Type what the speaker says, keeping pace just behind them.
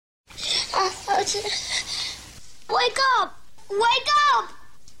Wake up! Wake up!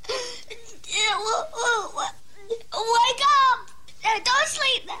 Wake up! Don't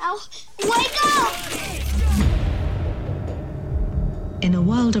sleep now. Wake up! In a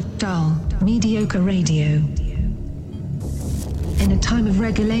world of dull, mediocre radio, in a time of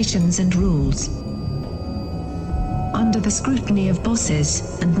regulations and rules, under the scrutiny of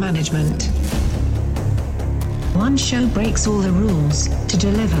bosses and management, one show breaks all the rules to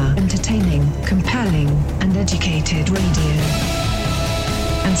deliver entertaining, compelling, and educated radio,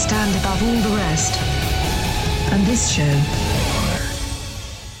 and stand above all the rest. And this show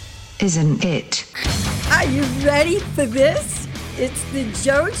isn't it. Are you ready for this? It's the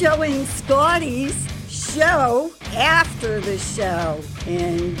JoJo and Scotty's show after the show.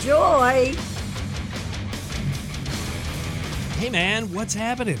 Enjoy. Hey man, what's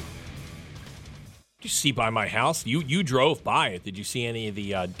happening? Did you see by my house? You drove by it. Did you see any of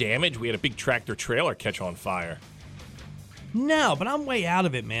the damage? We had a big tractor trailer catch on fire. No, but I'm way out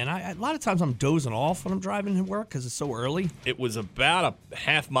of it, man. A lot of times I'm dozing off when I'm driving to work because it's so early. It was about a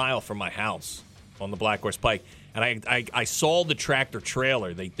half mile from my house on the Black Horse Pike, and I saw the tractor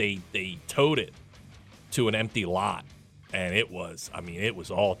trailer. They towed it to an empty lot, and it was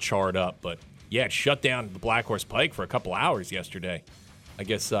all charred up. But yeah, it shut down the Black Horse Pike for a couple hours yesterday. I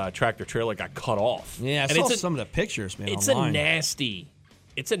guess tractor trailer got cut off. Yeah, I saw some of the pictures, man. It's online.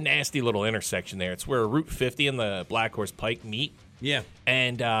 It's a nasty little intersection there. It's where Route 50 and the Black Horse Pike meet. Yeah.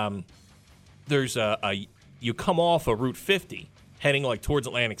 And there's you come off of Route 50 heading like towards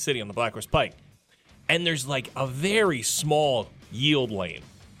Atlantic City on the Black Horse Pike. And there's like a very small yield lane.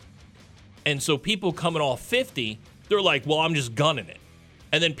 And so people coming off 50, they're like, well, I'm just gunning it.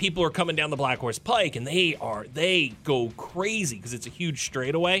 And then people are coming down the Black Horse Pike, and they go crazy because it's a huge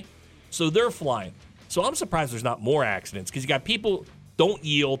straightaway. So they're flying. So I'm surprised there's not more accidents because you got people don't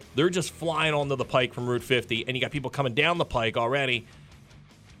yield. They're just flying onto the Pike from Route 50, and you got people coming down the Pike already.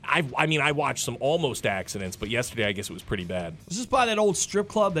 I watched some almost accidents, but yesterday I guess it was pretty bad. Is this by that old strip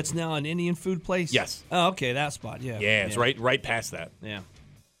club that's now an Indian food place? Yes. Oh, okay, that spot, yeah. Yeah, it's right past that. Yeah.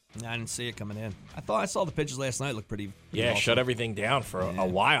 I didn't see it coming in. I saw the pictures last night. It looked pretty Yeah, awesome. Shut everything down for a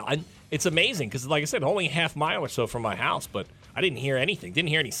while. And it's amazing because, like I said, only a half mile or so from my house, but I didn't hear anything. Didn't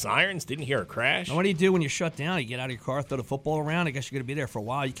hear any sirens. Didn't hear a crash. Now, what do you do when you're shut down? You get out of your car, throw the football around. I guess you're going to be there for a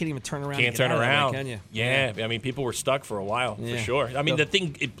while. You can't even turn around. Can't turn around, can you? Yeah, I mean, people were stuck for a while for sure. I mean, the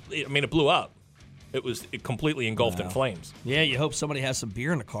thing, it blew up. It was completely engulfed in flames. Yeah, you hope somebody has some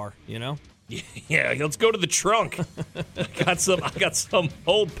beer in the car, you know? Yeah, let's go to the trunk. I got some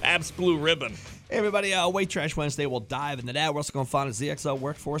old Pabst Blue Ribbon. Hey, everybody, White Trash Wednesday. We'll dive into that. We're also going to find a ZXL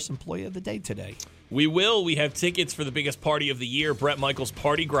Workforce Employee of the Day today. We will. We have tickets for the biggest party of the year, Brett Michaels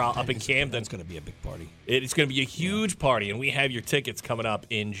Party Gras up in Camden. It's going to be a big party. It's going to be a huge party, and we have your tickets coming up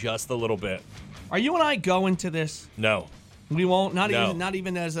in just a little bit. Are you and I going to this? No. We won't? Not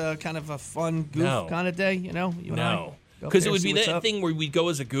even as a kind of a fun goof kind of day, you know? You and I? Because it would be that thing where we'd go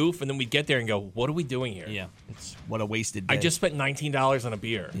as a goof, and then we'd get there and go, what are we doing here? Yeah, it's what a wasted day. I just spent $19 on a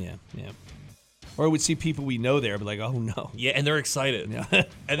beer. Yeah. Or we'd see people we know there, be like, oh, no. Yeah, and they're excited. Yeah.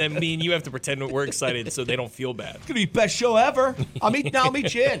 And then me and you have to pretend that we're excited so they don't feel bad. It's going to be best show ever. I'll meet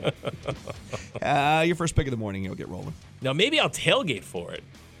you in. Your first pick of the morning, you'll get rolling. Now, maybe I'll tailgate for it.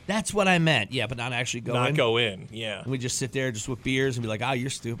 That's what I meant. Yeah, but not actually go in. Not go in, yeah. And we just sit there just with beers and be like, you're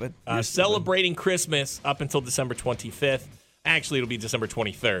stupid. Celebrating Christmas up until December 25th. Actually, it'll be December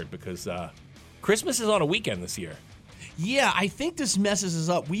 23rd because Christmas is on a weekend this year. Yeah, I think this messes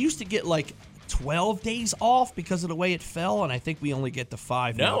us up. We used to get like 12 days off because of the way it fell, and I think we only get the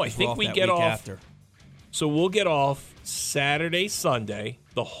 5 now. No, I think we get off after. So we'll get off Saturday, Sunday,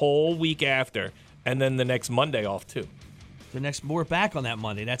 the whole week after, and then the next Monday off too. We're back on that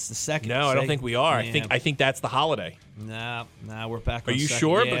Monday. That's the second. No, I don't think we are. Yeah. I think that's the holiday. No, we're back on Are you second.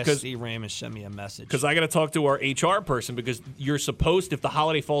 sure? Yeah, because Steve Ramis sent me a message. Because I got to talk to our HR person because you're supposed, if the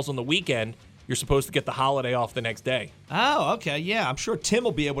holiday falls on the weekend, you're supposed to get the holiday off the next day. Oh, okay. Yeah, I'm sure Tim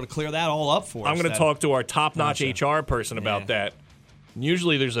will be able to clear that all up for us. I'm going to talk to our top-notch HR person about that.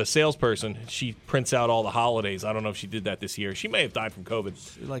 Usually there's a salesperson. She prints out all the holidays. I don't know if she did that this year. She may have died from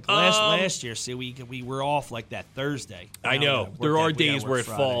COVID. Like last year, see, we were off like that Thursday. I know. There are days where it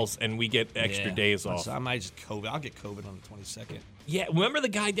falls and we get extra days off. So I might just COVID. I'll get COVID on the 22nd. Yeah, remember the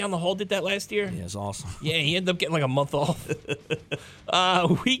guy down the hall did that last year? Yeah, it's awesome. Yeah, he ended up getting like a month off.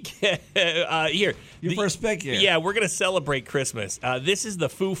 We get here. Your first pick here. Yeah, we're going to celebrate Christmas. This is the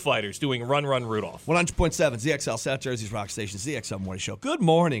Foo Fighters doing Run, Run, Rudolph. 100.7 ZXL, South Jersey's rock station, ZXL Morning Show. Good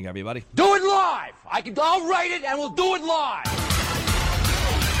morning, everybody. Do it live. I'll write it and we'll do it live.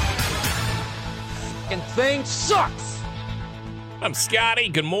 Fucking thing sucks. I'm Scotty.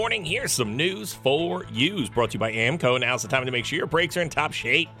 Good morning. Here's some news for you. Brought to you by AAMCO. Now's the time to make sure your brakes are in top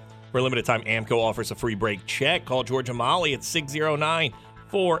shape. For a limited time, AAMCO offers a free brake check. Call Georgia Molly at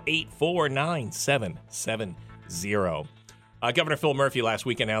 609-484-9770. Governor Phil Murphy last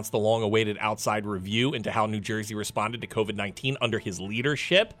week announced the long-awaited outside review into how New Jersey responded to COVID-19 under his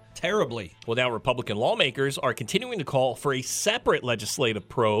leadership. Terribly. Well, now Republican lawmakers are continuing to call for a separate legislative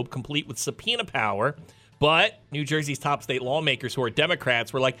probe, complete with subpoena power. But New Jersey's top state lawmakers, who are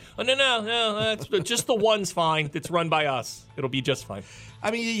Democrats, were like, oh, no, that's just the one's fine. It's run by us. It'll be just fine. I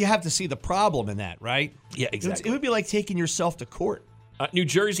mean, you have to see the problem in that, right? Yeah, exactly. It would be like taking yourself to court. New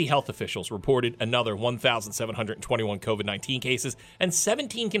Jersey health officials reported another 1,721 COVID-19 cases and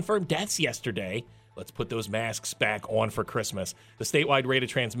 17 confirmed deaths yesterday. Let's put those masks back on for Christmas. The statewide rate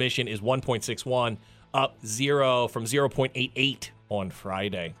of transmission is 1.61, up 0 from 0.88 on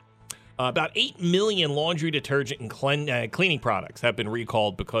Friday. About 8 million laundry detergent and cleaning products have been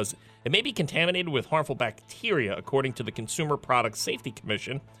recalled because it may be contaminated with harmful bacteria, according to the Consumer Product Safety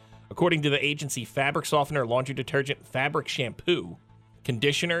Commission. According to the agency, fabric softener, laundry detergent, fabric shampoo,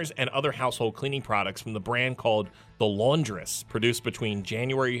 conditioners, and other household cleaning products from the brand called The Laundress, produced between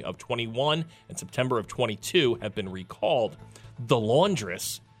January of 21 and September of 22, have been recalled. The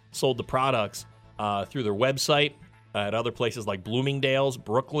Laundress sold the products through their website at other places like Bloomingdale's,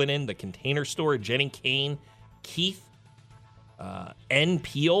 Brooklinen, The Container Store, Jenny Kane, Keith, N.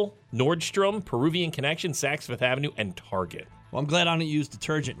 Peel, Nordstrom, Peruvian Connection, Saks Fifth Avenue, and Target. Well, I'm glad I don't use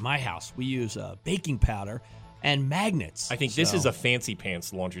detergent in my house. We use baking powder and magnets. I think this is a fancy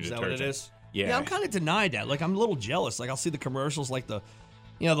pants laundry detergent. Is that what it is? Yeah. I'm kind of denied that. Like, I'm a little jealous. Like, I'll see the commercials, like the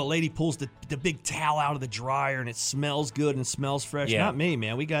lady pulls the big towel out of the dryer and it smells good and smells fresh. Yeah. Not me,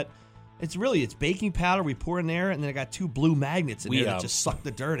 man. It's baking powder we pour in there, and then I got 2 blue magnets in there that just suck the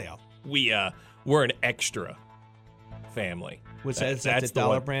dirt out. We're an extra family. What's that? Is that the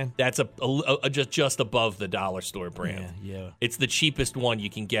dollar brand? That's just above the dollar store brand. Yeah. It's the cheapest one you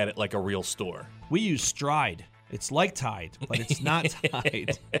can get at like a real store. We use Stride. It's like Tide, but it's not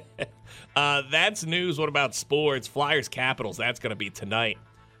Tide. That's news. What about sports? Flyers Capitals. That's going to be tonight.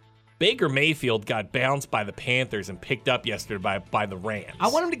 Baker Mayfield got bounced by the Panthers and picked up yesterday by the Rams. I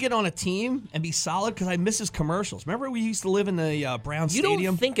want him to get on a team and be solid because I miss his commercials. Remember we used to live in the Brown Stadium? You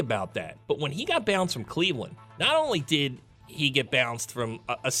don't think about that, but when he got bounced from Cleveland, not only did he get bounced from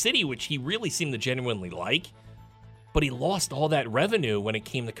a city which he really seemed to genuinely like, but he lost all that revenue when it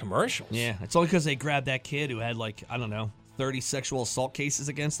came to commercials. Yeah, it's only because they grabbed that kid who had 30 sexual assault cases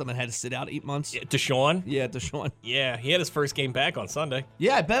against him and had to sit out 8 months. Yeah, Deshaun? Yeah, Deshaun. Yeah, he had his first game back on Sunday.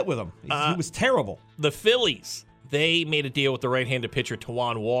 Yeah, I bet with him. He was terrible. The Phillies, they made a deal with the right-handed pitcher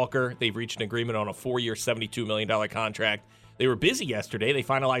Tawan Walker. They've reached an agreement on a 4-year, $72 million contract. They were busy yesterday. They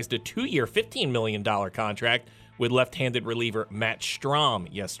finalized a 2-year, $15 million contract with left-handed reliever Matt Strom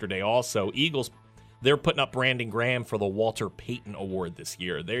yesterday also. Eagles, they're putting up Brandon Graham for the Walter Payton Award this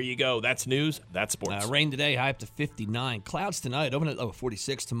year. There you go. That's news. That's sports. Rain today, high up to 59. Clouds tonight, open at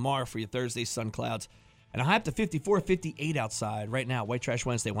 46 tomorrow for your Thursday, sun clouds. And a high up to 54, 58 outside. Right now, White Trash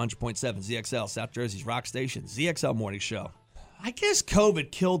Wednesday, 100.7, ZXL, South Jersey's Rock Station, ZXL Morning Show. I guess COVID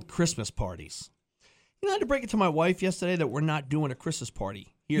killed Christmas parties. I had to break it to my wife yesterday that we're not doing a Christmas party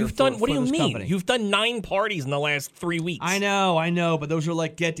here. What do you mean? Company. You've done 9 parties in the last 3 weeks. I know, but those are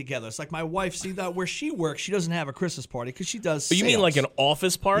like get-togethers. Like my wife, see that where she works, she doesn't have a Christmas party because she does. But you mean like an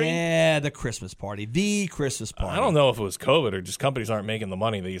office party? Yeah, the Christmas party. I don't know if it was COVID or just companies aren't making the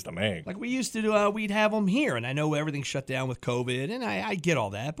money they used to make. Like we used to do, we'd have them here, and I know everything's shut down with COVID, and I get all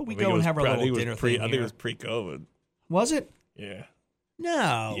that, but we go and have our little dinner thing I think it was pre-COVID. Was it? Yeah.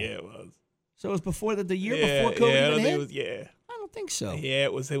 No. Yeah, it was. So it was before the year before COVID even hit? Yeah. I don't think so. Yeah,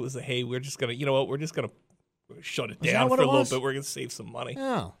 it was a, hey, we're just going to, we're just going to shut it down for a little bit. We're going to save some money.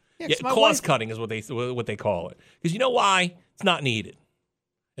 Oh. Yeah, cost cutting is what they call it. Because you know why? It's not needed.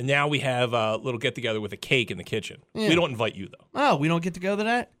 And now we have a little get-together with a cake in the kitchen. Yeah. We don't invite you, though. Oh, we don't get together to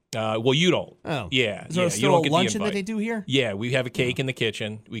that? Well, you don't. Oh. Yeah. Is there still a luncheon that they do here? Yeah, we have a cake in the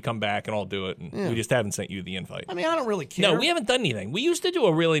kitchen. We come back and I'll do it. And we just haven't sent you the invite. I mean, I don't really care. No, we haven't done anything. We used to do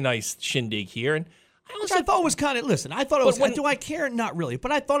a really nice shindig here. And I thought was kind of, listen, I thought it was, do I care? Not really.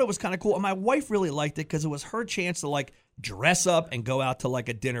 But I thought it was kind of cool. And my wife really liked it because it was her chance to, dress up and go out to, a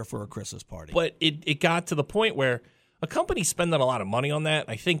dinner for a Christmas party. But it got to the point where a company's spending a lot of money on that.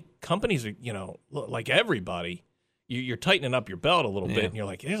 I think companies are, like everybody, you're tightening up your belt a little bit, and you're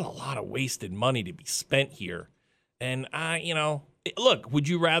like, there's a lot of wasted money to be spent here. And, look, would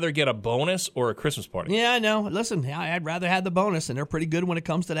you rather get a bonus or a Christmas party? Yeah, I know. Listen, I'd rather have the bonus, and they're pretty good when it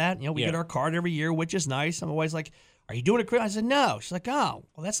comes to that. We get our card every year, which is nice. I'm always like, are you doing a Christmas? I said, no. She's like, oh,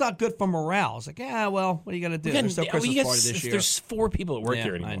 well, that's not good for morale. I was like, yeah, well, what are you going to do? There's no Christmas party this year. There's 4 people at work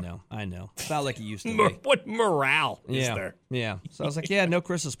here anymore. I know. It's not like it used to be. What morale is there? Yeah. So I was like, yeah, no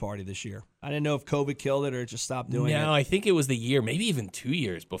Christmas party this year. I didn't know if COVID killed it or just stopped doing it. No, I think it was the year, maybe even 2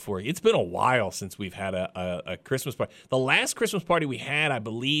 years before. It's been a while since we've had a Christmas party. The last Christmas party we had, I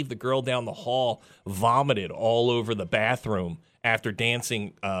believe the girl down the hall vomited all over the bathroom after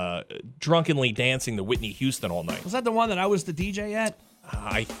dancing, drunkenly dancing to Whitney Houston all night. Was that the one that I was the DJ at?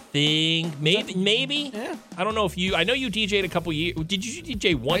 I think maybe. Yeah. I don't know if I know you DJ'd a couple years. Did you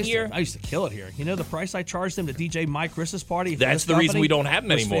DJ one year? I used to kill it here. You know the price I charged them to DJ my Christmas party? That's the reason we don't have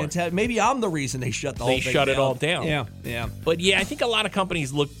them anymore. Maybe I'm the reason they shut the whole thing down. They shut it all down. Yeah. But yeah, I think a lot of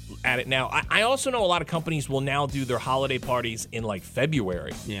companies look at it now. I also know a lot of companies will now do their holiday parties in like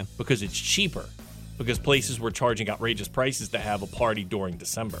February. Yeah. Because it's cheaper. Because places were charging outrageous prices to have a party during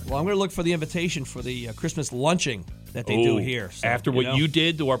December. Well, I'm going to look for the invitation for the Christmas lunching that they do here. So, after what you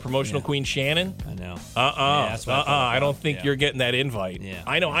did to our promotional queen, Shannon? I know. I don't think you're getting that invite. Yeah.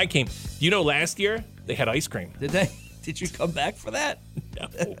 I know I came. You know, last year, they had ice cream. Did they? Did you come back for that?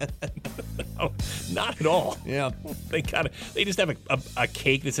 No, not at all. Yeah. They just have a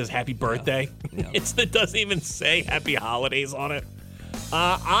cake that says happy birthday. Yeah. It doesn't even say happy holidays on it.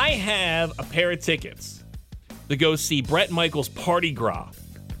 I have a pair of tickets to go see Bret Michaels' Party Gras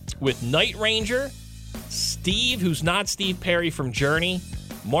with Night Ranger, Steve, who's not Steve Perry from Journey,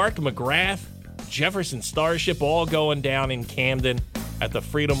 Mark McGrath, Jefferson Starship, all going down in Camden at the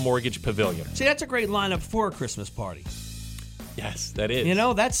Freedom Mortgage Pavilion. See, that's a great lineup for a Christmas party. Yes, that is. You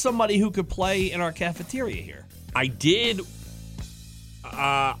know, that's somebody who could play in our cafeteria here. I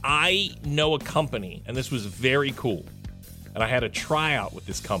know a company, and this was very cool. And I had a tryout with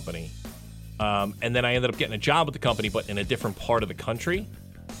this company. And then I ended up getting a job with the company, but in a different part of the country.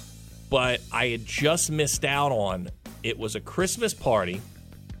 But I had just missed out on, it was a Christmas party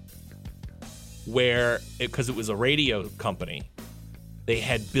where, because it was a radio company, they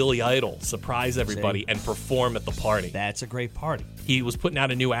had Billy Idol surprise everybody and perform at the party. That's a great party. He was putting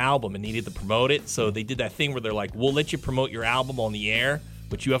out a new album and needed to promote it. So they did that thing where they're like, we'll let you promote your album on the air,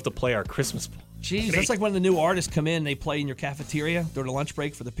 but you have to play our Christmas party. Jeez, that's like when the new artists come in, they play in your cafeteria during the lunch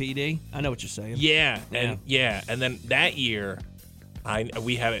break for the PD. I know what you're saying. Yeah. And then that year,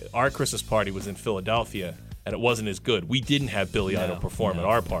 our Christmas party was in Philadelphia, and it wasn't as good. We didn't have Billy Idol perform at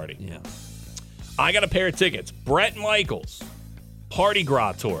our party. Yeah. I got a pair of tickets. Bret Michaels, Party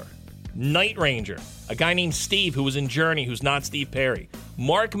Gras Tour, Night Ranger, a guy named Steve who was in Journey, who's not Steve Perry,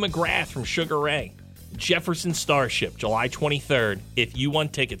 Mark McGrath from Sugar Ray, Jefferson Starship, July 23rd. If you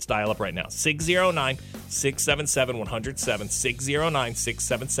want tickets, dial up right now. 609-677-107.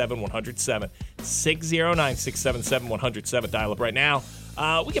 609-677-107. 609-677-107. Dial up right now.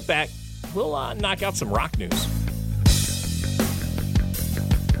 We get back. We'll knock out some rock news.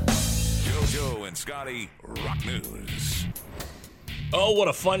 JoJo and Scotty, rock news. Oh, what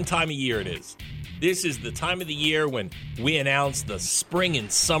a fun time of year it is. This is the time of the year when we announce the spring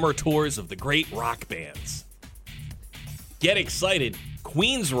and summer tours of the great rock bands. Get excited.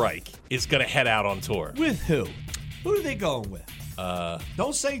 Queensryche is going to head out on tour. With who? Who are they going with?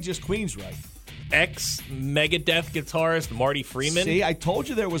 Don't say just Queensryche. Ex-Megadeth guitarist Marty Freeman. See, I told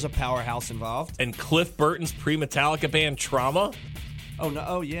you there was a powerhouse involved. And Cliff Burton's pre-Metallica band Trauma. Oh, no.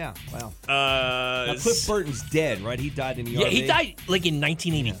 Oh, yeah. Wow. Now, Cliff Burton's dead, right? He died in the Yeah, he died like in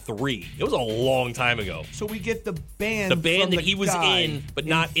 1983. It was a long time ago. So we get the band that he was in, but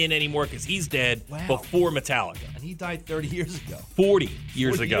not in anymore because he's dead before Metallica. And he died 30 years ago. 40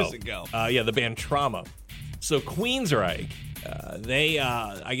 years ago. Yeah, the band Trauma. So Queensryche,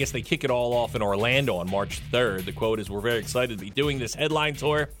 I guess they kick it all off in Orlando on March 3rd. The quote is, "We're very excited to be doing this headline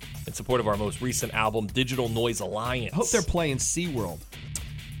tour in support of our most recent album, Digital Noise Alliance." I hope they're playing SeaWorld.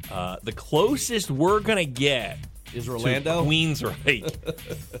 The closest we're going to get is Orlando? To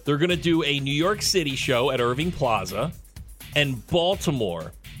Queensryche. They're going to do a New York City show at Irving Plaza and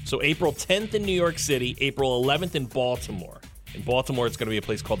Baltimore. So April 10th in New York City, April 11th in Baltimore. In Baltimore, it's going to be a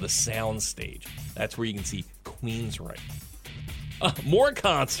place called the Sound Stage. That's where you can see Queensryche. More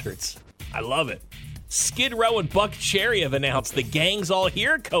concerts. I love it. Skid Row and Buck Cherry have announced the Gang's All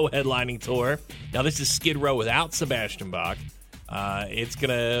Here co-headlining tour. Now, this is Skid Row without Sebastian Bach. It's going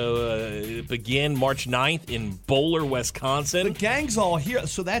to begin March 9th in Bowler, Wisconsin. The Gang's All Here.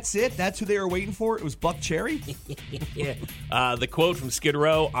 So that's it? That's who they were waiting for? It was Buck Cherry? Yeah. The quote from Skid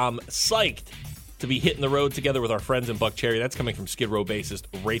Row, "I'm psyched to be hitting the road together with our friends in Buck Cherry." That's coming from Skid Row bassist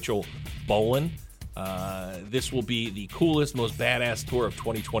Rachel Bolan. This will be the coolest, most badass tour of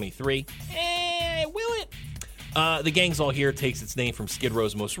 2023. Will it? The Gang's All Here takes its name from Skid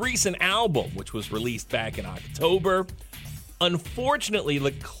Row's most recent album, which was released back in October. Unfortunately,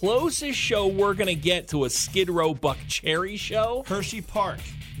 the closest show we're going to get to a Skid Row Buck Cherry show, Hershey Park.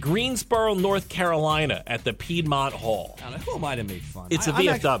 Greensboro, North Carolina, at the Piedmont Hall. Now, who am I to make fun? It's a I'm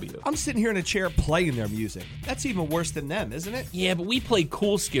VFW. I'm sitting here in a chair playing their music. That's even worse than them, isn't it? Yeah, but we played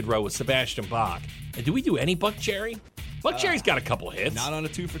Cool Skid Row with Sebastian Bach. And do we do any Buck Cherry? Buck Cherry's got a couple hits. Not on a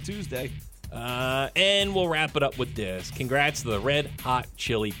 2 for Tuesday. And we'll wrap it up with this. Congrats to the Red Hot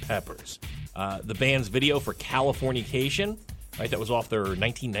Chili Peppers. The band's video for Californication, right, that was off their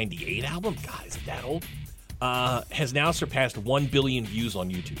 1998 album. God, is it that old? Has now surpassed 1 billion views on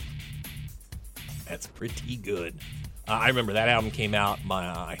YouTube. That's pretty good. I remember that album came out.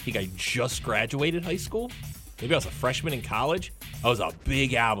 I think I just graduated high school. Maybe I was a freshman in college. That was a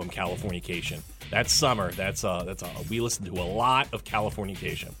big album, Californication. That summer, we listened to a lot of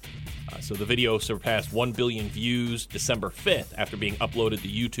Californication. So the video surpassed 1 billion views December 5th after being uploaded to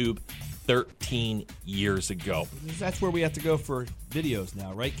YouTube 13 years ago. That's where we have to go for videos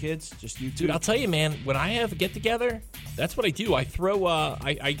now, right, kids? Just YouTube. Dude, I'll tell you, man, when I have a get-together, that's what I do. I throw,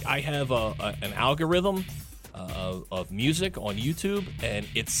 I have an algorithm of music on YouTube, and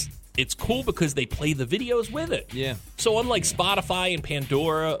it's cool because they play the videos with it. Yeah. So unlike Spotify and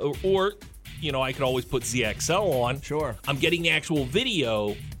Pandora, or I could always put ZXL on. Sure. I'm getting the actual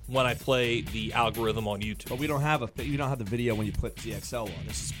video when I play the algorithm on YouTube. But you don't have the video when you put ZXL on.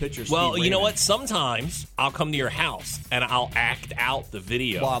 This is pictures. Well, you know what? Sometimes I'll come to your house and I'll act out the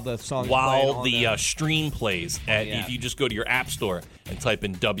video while the song stream plays. If you just go to your app store and type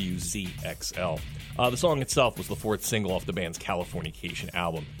in WZXL. The song itself was the fourth single off the band's Californication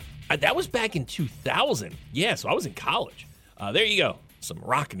album. That was back in 2000. Yeah, so I was in college. There you go. Some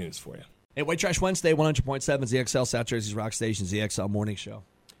rock news for you. Hey, White Trash Wednesday, 100.7 ZXL, South Jersey's Rock Station, ZXL Morning Show.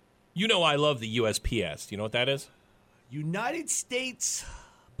 You know I love the USPS. Do you know what that is? United States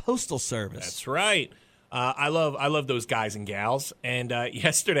Postal Service. That's right. I love those guys and gals. And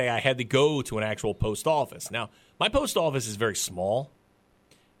yesterday I had to go to an actual post office. Now, my post office is very small.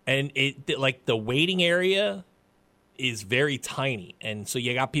 And the waiting area is very tiny. And so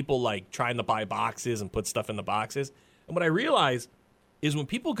you got people trying to buy boxes and put stuff in the boxes. And what I realize is when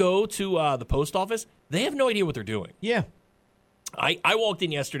people go to the post office, they have no idea what they're doing. Yeah. I walked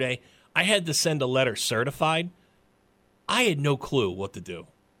in yesterday. I had to send a letter certified. I had no clue what to do.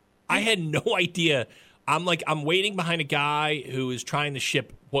 I had no idea. I'm waiting behind a guy who is trying to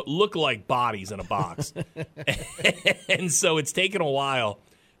ship what look like bodies in a box. And so it's taken a while.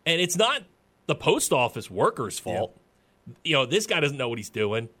 And it's not the post office worker's fault. Yeah. This guy doesn't know what he's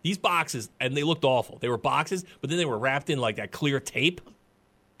doing. These boxes, and they looked awful. They were boxes, but then they were wrapped in that clear tape.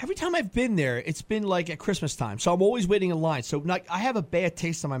 Every time I've been there, it's been at Christmas time. So I'm always waiting in line. So I have a bad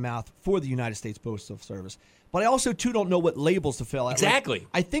taste in my mouth for the United States Postal Service. But I also, too, don't know what labels to fill out. Exactly.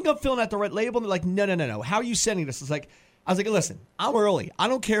 I think I'm filling out the right label. And they're like, no. How are you sending this? I was like, listen, I'm early. I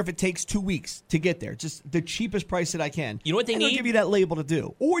don't care if it takes 2 weeks to get there. Just the cheapest price that I can. You know what they need? They'll give you that label to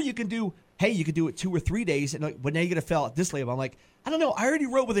do. Or you can do, you could do it 2 or 3 days. And but now you're going to fill out this label. I'm like, I don't know. I already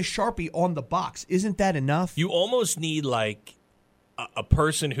wrote with a Sharpie on the box. Isn't that enough? You almost need a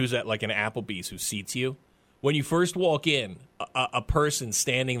person who's at an Applebee's who seats you. When you first walk in, a person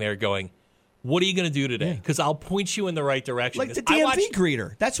standing there going, what are you going to do today? Because I'll point you in the right direction. Like the DMV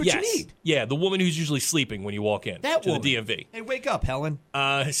greeter. That's what you need. Yeah, the woman who's usually sleeping when you walk in to the DMV. Hey, wake up, Helen.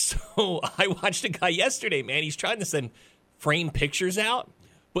 So I watched a guy yesterday, man. He's trying to send framed pictures out,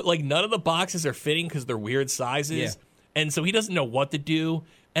 but none of the boxes are fitting because they're weird sizes. Yeah. And so he doesn't know what to do.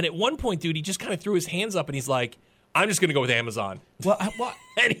 And at one point, dude, he just kind of threw his hands up and he's like, I'm just going to go with Amazon. Well,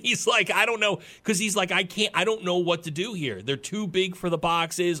 and he's like, I don't know. Because he's like, I don't know what to do here. They're too big for the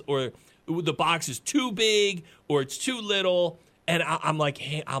boxes, or the box is too big, or it's too little. And I'm like,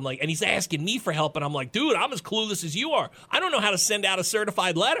 and he's asking me for help. And I'm like, dude, I'm as clueless as you are. I don't know how to send out a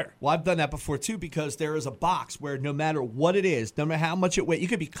certified letter. Well, I've done that before, too, because there is a box where no matter what it is, no matter how much it weighs, you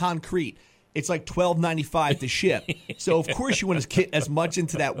could be concrete. It's like $12.95 to ship. So, of course, you want to get as much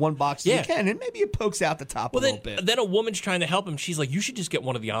into that one box as you can, and maybe it pokes out the top a little bit. Then a woman's trying to help him. She's like, you should just get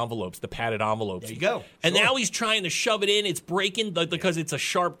one of the envelopes, the padded envelopes. There you go. And now he's trying to shove it in. It's breaking, because it's a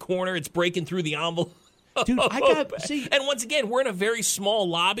sharp corner. It's breaking through the envelope. Dude, and once again, we're in a very small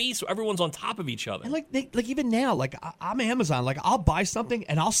lobby, so everyone's on top of each other. And even now, I'm Amazon. I'll buy something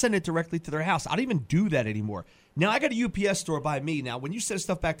and I'll send it directly to their house. I don't even do that anymore. Now I got a UPS store by me. Now, when you send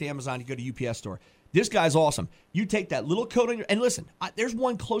stuff back to Amazon, you go to UPS store. This guy's awesome. You take that little coat on and listen. There's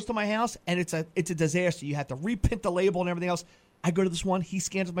one close to my house, and it's a disaster. You have to reprint the label and everything else. I go to this one. He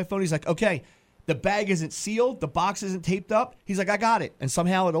scans with my phone. He's like, okay, The bag isn't sealed. The box isn't taped up. He's like, I got it. And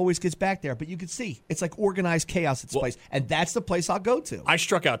somehow it always gets back there. But you can see it's like organized chaos at this place. And that's the place I'll go to. I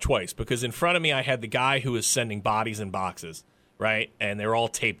struck out twice because in front of me I had the guy who was sending bodies in boxes, right? And they were all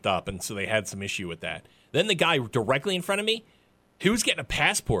taped up, and so they had some issue with that. Then the guy directly in front of me, he was getting a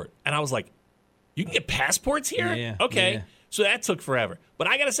passport. And I was like, you can get passports here? Yeah, okay. yeah. So that took forever. But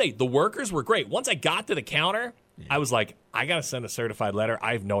I got to say, the workers were great. Once I got to the counter, I was like, I got to send a certified letter.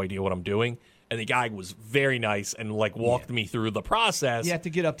 I have no idea what I'm doing. And the guy was very nice and like walked me through the process. You have to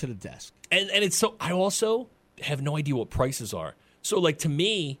get up to the desk. And it's so I also have no idea what prices are. So like to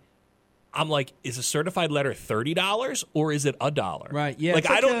me, I'm like, is a certified letter $30 or is it $1? Right, yeah, Like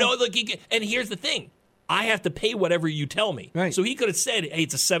it's I like don't a- know. Like and here's the thing. I have to pay whatever you tell me. Right. So he could have said, hey,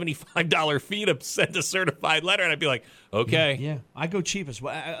 it's a $75 fee to send a certified letter. And I'd be like, okay. Yeah, I go cheapest.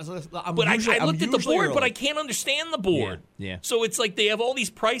 But I looked at the board, but I can't understand the board. Yeah. So it's like they have all these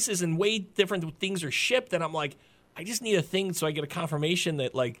prices and way different things are shipped. And I'm like, I just need a thing so I get a confirmation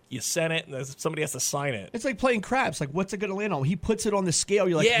that like you sent it and somebody has to sign it. It's like playing craps. Like, what's it going to land on? He puts it on the scale.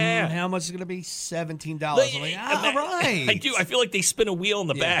 You're like, Yeah. how much is it going to be? $17. Like, I'm like, and all that- right. I do. I feel like they spin a wheel in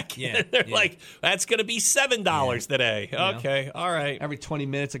the back. yeah, They're yeah. like, that's going to be $7 today. Okay, all right. Every 20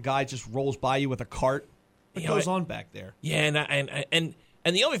 minutes, a guy just rolls by you with a cart. What You know, goes on back there? Yeah, and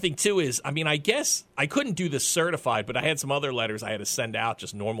the other thing too is, I mean, I guess I couldn't do this certified, but I had some other letters I had to send out,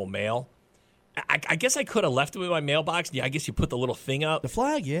 just normal mail. I guess I could have left them in my mailbox. Yeah, I guess you put the little thing up. The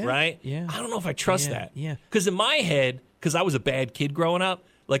flag, yeah. Right? Yeah. I don't know if I trust Yeah, that. yeah. Because in my head, because I was a bad kid growing up,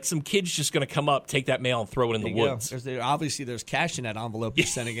 like some kid's just going to come up, take that mail, and throw it in the There you go. woods. Obviously, there's cash in that envelope you're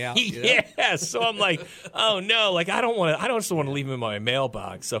sending out. you know? Yeah, so I'm like, oh no, like I don't just want to leave them in my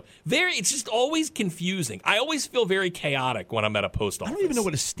mailbox. So it's just always confusing. I always feel very chaotic when I'm at a post I office. don't even know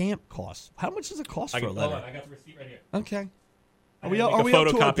what a stamp costs. How much does it cost for a Hold letter? on, I got the receipt right here. Okay. Are I we, had to are make we a up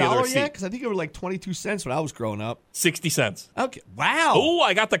to photocopy of the $1 receipt. yet? Because I think it was like 22 cents when I was growing up. 60 cents. Okay. Wow. Oh,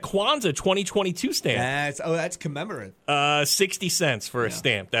 I got the Kwanzaa 2022 stamp. That's commemorative. 60 cents for a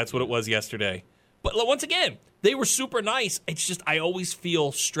stamp. That's what it was yesterday. But once again, they were super nice. It's just I always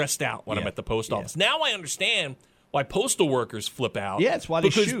feel stressed out when I'm at the post office. Now I understand why postal workers flip out. Yeah, it's why they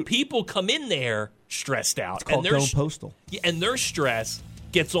because shoot. people come in there stressed out. It's called and going postal. Yeah, and their stress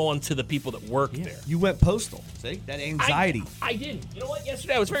gets on to the people that work there. You went postal. See? That anxiety. I didn't. You know what?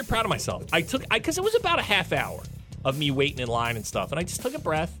 Yesterday I was very proud of myself. Because it was about a half hour of me waiting in line and stuff, and I just took a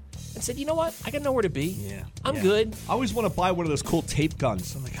breath and said, you know what? I got nowhere to be. Yeah. I'm Yeah. good. I always want to buy one of those cool tape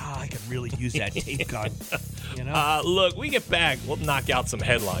guns. I'm like, I could really use that tape gun. You know? Look, we get back. We'll knock out some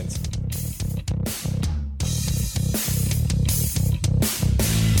headlines.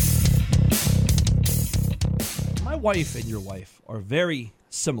 My wife and your wife are very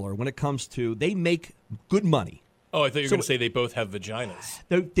similar when it comes to they make good money. Oh, I thought you were So- going to say they both have vaginas.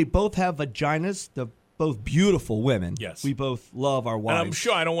 They both have vaginas. They're both beautiful women. Yes. We both love our wives. And I'm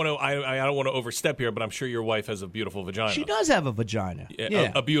sure I don't want to. I don't want to overstep here, but I'm sure your wife has a beautiful vagina. She does have a vagina.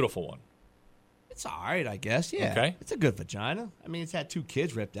 Yeah, a beautiful one. It's all right, I guess. Yeah. Okay. It's a good vagina. I mean, it's had 2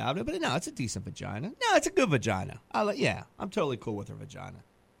 kids ripped out of it, but no, it's a decent vagina. No, it's a good vagina. I'm totally cool with her vagina.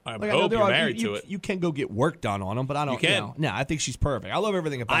 I Like, hope there you're are- married you, to it. You can go get work done on them, but I don't. You can. know. No, I think she's perfect. I love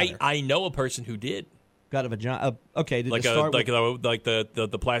everything about her. I know a person who did Got a vagina. Okay, did like it start with,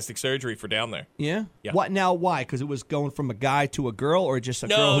 the plastic surgery for down there. Yeah. Yeah. What now? Why? Because it was going from a guy to a girl, or just a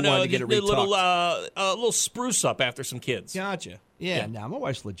girl who wanted to get it the retucked? little spruce up after some kids. Gotcha. Yeah. No, my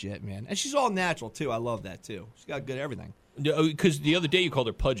wife's legit, man, and she's all natural too. I love that too. She's got good everything. Because the other day you called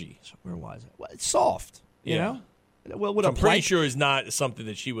her pudgy. Where was it? Well, it's soft. You Yeah. know. Well, with I'm a pretty plank, sure is not something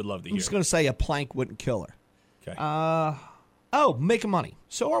that she would love to I'm hear. just going to say a plank wouldn't kill her. Okay. Making money.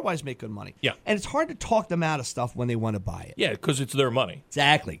 So our wives make good money. Yeah. And it's hard to talk them out of stuff when they want to buy it. Yeah, because it's their money.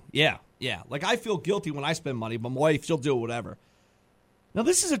 Exactly. Yeah. Yeah. Like I feel guilty when I spend money, but my wife, she'll do whatever. Now,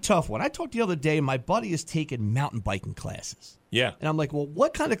 this is a tough one. I talked the other day, my buddy is taking mountain biking classes. Yeah. And I'm like, well,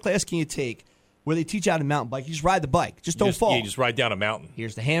 what kind of class can you take where they teach you how to mountain bike? You just ride the bike. Just don't fall. You just ride down a mountain.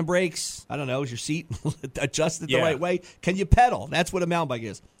 Here's the handbrakes. I don't know. Is your seat adjusted the Yeah. right way? Can you pedal? That's what a mountain bike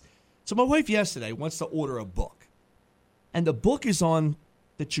is. So my wife yesterday wants to order a book. And the book is on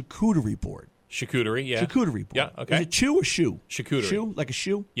the charcuterie board. Charcuterie, yeah. Charcuterie board. Yeah, okay. Is it chew or shoe? Charcuterie. Shoe? Like a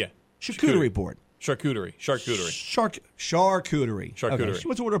shoe? Yeah. Charcuterie board. Charcuterie. Charcuterie. Charcuterie. Okay. She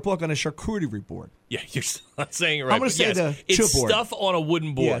wants to order a book on a charcuterie board. Yeah, you're not saying it right. I'm gonna but say yes, the it's chipboard. stuff on a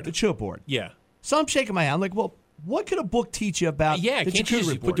wooden board. Yeah, the chew board. Yeah. So I'm shaking my head. I'm like, well, what could a book teach you about Yeah, the can't you charcuterie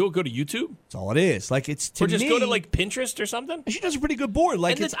just board? go to YouTube? That's all it is. Like, it's to Or just me, go to, like, Pinterest or something? and she does a pretty good board.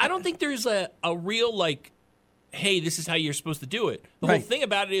 Like, And it's, I don't think there's a real, like, hey, this is how you're supposed to do it. The Right. whole thing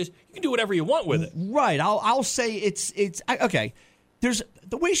about it is you can do whatever you want with it. Right. I'll say it's okay. there's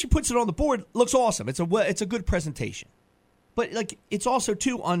the way she puts it on the board looks awesome. It's a good presentation. But, like, it's also,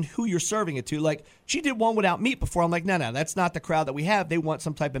 too, on who you're serving it to. Like, she did one without meat before. I'm like, no, that's not the crowd that we have. They want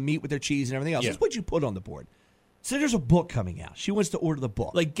some type of meat with their cheese and everything else. Yeah. That's what you put on the board. So there's a book coming out. She wants to order the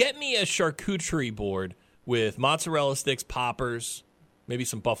book. Like, get me a charcuterie board with mozzarella sticks, poppers, maybe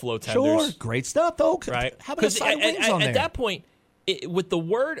some buffalo tenders. Sure. Great stuff, though. Right? How about a side of wings on there? At that point, with the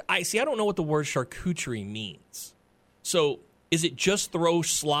word, I don't know what the word charcuterie means. So is it just throw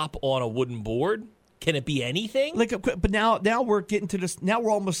slop on a wooden board? Can it be anything? Like, but now we're getting to this. Now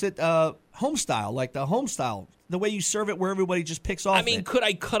we're almost at home style, like the home style, the way you serve it, where everybody just picks off. I mean, could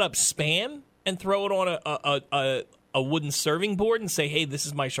I cut up Spam and throw it on a wooden serving board and say, "Hey, this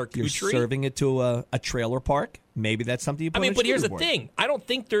is my charcuterie"? You're serving it to a trailer park. Maybe that's something you put. But here's the thing: I don't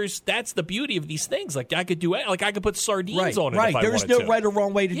think that's the beauty of these things. Like, I could do it. Like, I could put sardines on it. Right. If I There's wanted no to. right or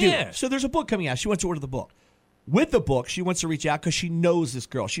wrong way to do Yeah. it. So there's a book coming out. She wants to order the book. With the book, she wants to reach out because she knows this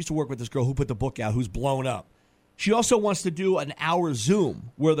girl. She used to work with this girl who put the book out, who's blown up. She also wants to do an hour Zoom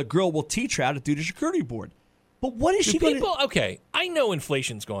where the girl will teach her how to do the charcuterie board. But what is she going to... Okay, I know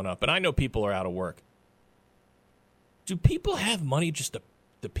inflation's going up, and I know people are out of work. Do people have money just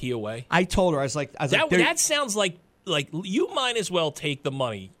to pee away? I told her, I was like... That sounds like you might as well take the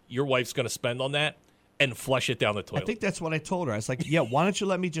money your wife's going to spend on that and flush it down the toilet. I think that's what I told her. I was like, yeah, why don't you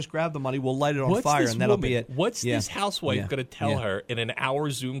let me just grab the money? We'll light it on fire, and that'll be it. What's this housewife going to tell her in an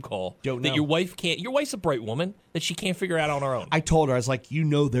hour Zoom call Don't that know. your wife can't... Your wife's a bright woman that she can't figure out on her own. I told her, I was like,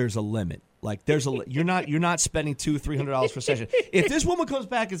 there's a limit. Like, you're not spending $200-$300 for a session. If this woman comes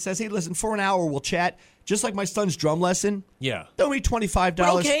back and says, hey, listen, for an hour we'll chat, just like my son's drum lesson, throw me $25.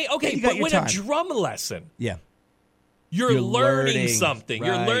 But okay, you got but your with time. a drum lesson, Yeah. you're learning learning, something.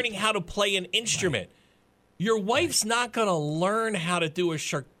 You're right. learning how to play an instrument. Your wife's not going to learn how to do a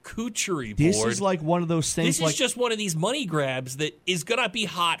charcuterie board. This is like one of those things. This is just one of these money grabs that is going to be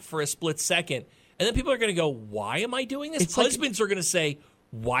hot for a split second. And then people are going to go, why am I doing this? Husbands are going to say,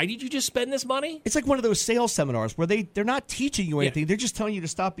 why did you just spend this money? It's like one of those sales seminars where they're not teaching you anything. They're just telling you to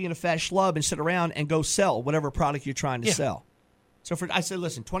stop being a fat schlub and sit around and go sell whatever product you're trying to sell. So I said,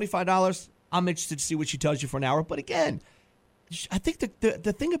 listen, $25, I'm interested to see what she tells you for an hour. But again, I think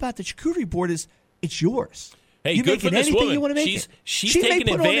the thing about the charcuterie board is it's yours. Hey, you good make for it this anything woman. you want to make it. She's She may taking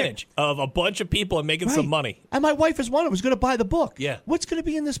put on advantage of a bunch of people and making some money. And my wife is one who's going to buy the book. Yeah. What's going to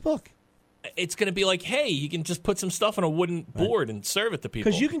be in this book? It's going to be like, hey, you can just put some stuff on a wooden board and serve it to people.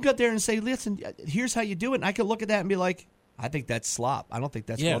 Because you can go there and say, listen, here's how you do it. And I can look at that and be like, I think that's slop. I don't think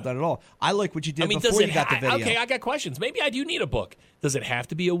that's well done at all. I like what you did before you got the video. Okay, I got questions. Maybe I do need a book. Does it have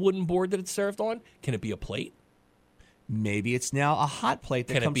to be a wooden board that it's served on? Can it be a plate? Maybe it's now a hot plate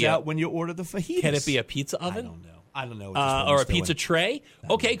that comes out when you order the fajitas. Can it be a pizza oven? I don't know. Or a pizza tray?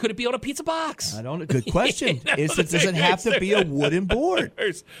 Okay, could it be on a pizza box? I don't know. Good question. Does it have to be a wooden board?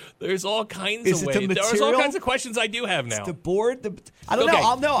 There's all kinds Is of it the ways. There's all material? kinds of questions I do have now. It's the board. I don't know.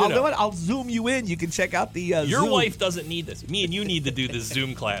 I'll know. I'll know it. I'll zoom you in. You can check out the Your Zoom. wife doesn't need this. Me and you need to do this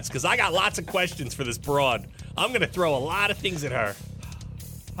Zoom class because I got lots of questions for this broad. I'm going to throw a lot of things at her.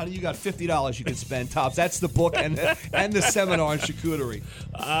 Honey, you got $50 you can spend, Tops. That's the book and the seminar on charcuterie.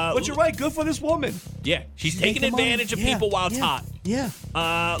 But you're right. Good for this woman. Yeah, she's making taking money. advantage of Yeah, people while it's hot. Yeah.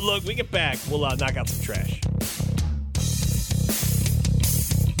 Look, we get back. We'll knock out some trash.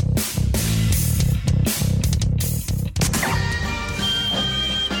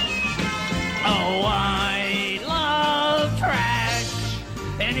 Oh, I love trash.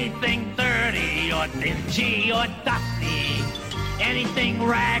 Anything dirty or dingy or dusty. Anything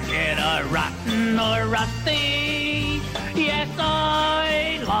ragged or rotten or rusty. Yes,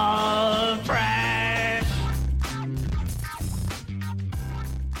 I love trash.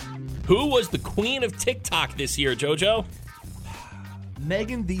 Who was the queen of TikTok this year, JoJo?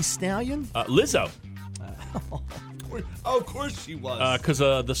 Megan Thee Stallion? Lizzo. Of course she was. Because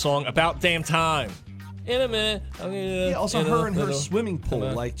the song About Damn Time. In a minute. Yeah, also her in her swimming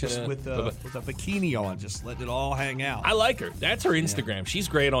pool, like just with a bikini on, just letting it all hang out. I like her. That's her Instagram. She's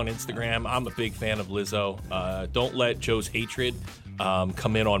great on Instagram. I'm a big fan of Lizzo. Don't let Joe's hatred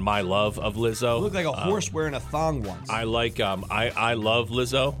come in on my love of Lizzo. You look like a horse wearing a thong once. I like. I love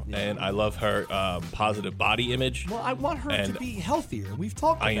Lizzo, and I love her positive body image. Well, I want her to be healthier. We've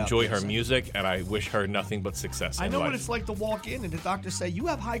talked about I enjoy this. her music, and I wish her nothing but success. I in know life. what it's like to walk in and the doctor say, you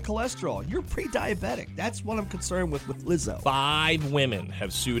have high cholesterol. You're pre-diabetic. That's what I'm concerned with Lizzo. 5 women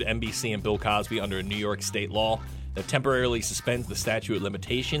have sued NBC and Bill Cosby under a New York state law that temporarily suspends the statute of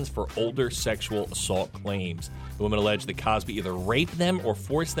limitations for older sexual assault claims. The women allege that Cosby either raped them or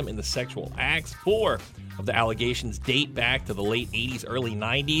forced them into sexual acts. 4 of the allegations date back to the late 80s, early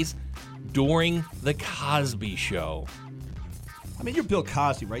 90s during The Cosby Show. I mean, you're Bill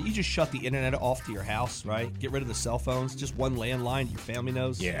Cosby, right? You just shut the internet off to your house, right? Get rid of the cell phones. Just one landline your family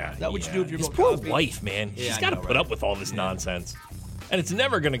knows. Yeah. Is that what you do if you're His Bill poor Cosby? wife, man. Yeah, She's I got to know, put right? up with all this nonsense. And it's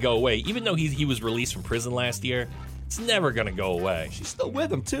never going to go away. Even though he was released from prison last year, it's never going to go away. She's still with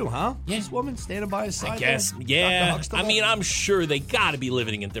him, too, huh? Yeah. This woman standing by his side I guess, there? yeah. Dr. I Huxtable? mean, I'm sure they got to be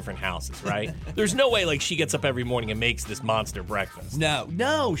living in different houses, right? There's no way, like, she gets up every morning and makes this monster breakfast.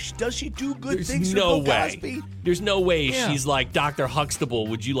 No. Does she do good There's things no for Bill way. Cosby? There's no way Yeah. she's like, Dr. Huxtable,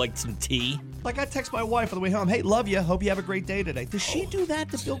 would you like some tea? Like, I text my wife on the way home, hey, love you, hope you have a great day today. Does she do that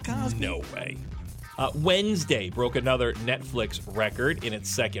to Bill Cosby? No way. Wednesday broke another Netflix record in its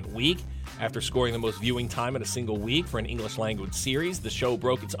second week. After scoring the most viewing time in a single week for an English language series, the show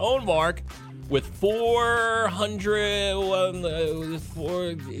broke its own mark with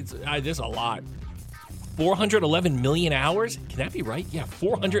 411 million hours? Can that be right? Yeah,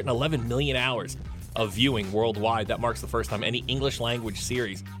 411 million hours of viewing worldwide. That marks the first time any English language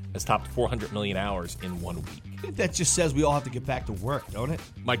series has topped 400 million hours in 1 week. I think that just says we all have to get back to work, don't it?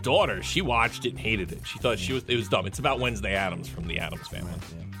 My daughter, she watched it and hated it. She thought it was dumb. It's about Wednesday Addams from the Addams Family.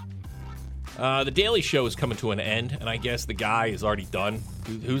 The Daily Show is coming to an end, and I guess the guy is already done.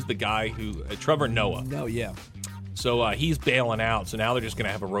 Who's the guy who... Trevor Noah. No, yeah. So he's bailing out, so now they're just going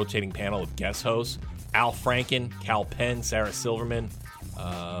to have a rotating panel of guest hosts. Al Franken, Cal Penn, Sarah Silverman,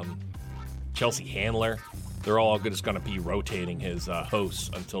 Chelsea Handler. They're all just going to be rotating his hosts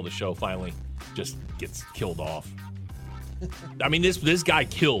until the show finally just gets killed off. I mean, this guy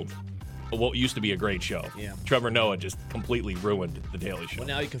killed what used to be a great show. Yeah. Trevor Noah just completely ruined The Daily Show. Well,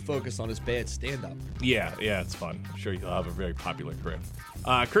 now you can focus on his bad stand-up. Yeah, it's fun. I'm sure he'll have a very popular career.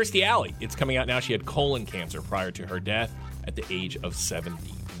 Kirstie Alley, it's coming out now. She had colon cancer prior to her death at the age of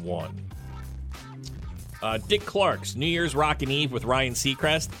 71. Dick Clark's New Year's Rockin' Eve with Ryan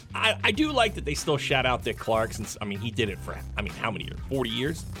Seacrest. I do like that they still shout out Dick Clark since, I mean, he did it for, how many years? 40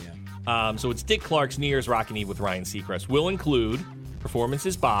 years? Yeah. So it's Dick Clark's New Year's Rockin' Eve with Ryan Seacrest. Will include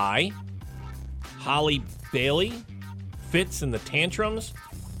performances by Holly Bailey, Fitz and the Tantrums,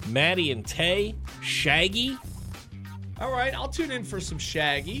 Maddie and Tay, Shaggy, All right, I'll tune in for some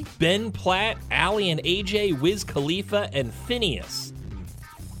Shaggy. Ben Platt, Allie and AJ, Wiz Khalifa, and Phineas.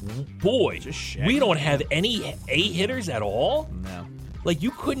 Boy, Just Shaggy. we don't have any A-hitters at all? No. Like,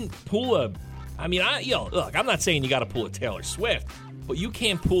 you couldn't pull a... I mean, look, I'm not saying you got to pull a Taylor Swift, but you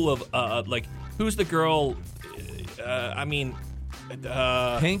can't pull a like, who's the girl...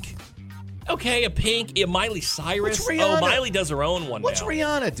 Pink? Okay, a Pink, Miley Cyrus. What's Rihanna? Oh, Miley does her own one What's now.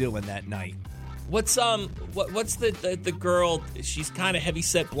 Rihanna doing that night? What's the girl? She's kind of heavy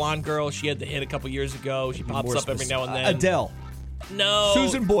set blonde girl. She had the hit a couple years ago. She pops More up every now and then. Adele. No.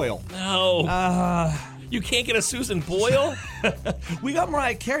 Susan Boyle. No. You can't get a Susan Boyle? We got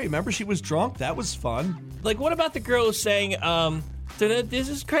Mariah Carey. Remember, she was drunk. That was fun. Like, what about the girl who's saying, this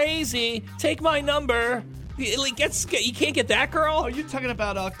is crazy. Take my number. You can't get that girl? Oh, you're talking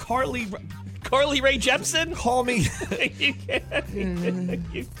about Carly Rae Jepsen? Call Me.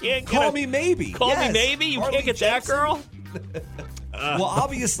 You can't Call Me Maybe. Call Yes. Me Maybe? You Carly can't get that Jepsen. girl? Well,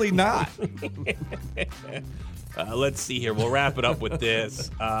 obviously not. Let's see here. We'll wrap it up with this.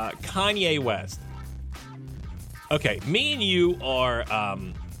 Kanye West. Okay, me and you are,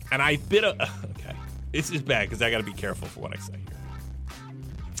 and I've been okay, this is bad because I got to be careful for what I say here.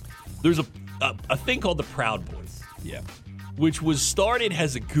 There's a thing called the Proud Boys. Yeah. Which was started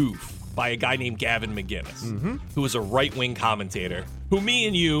as a goof by a guy named Gavin McInnes, who is a right-wing commentator, who me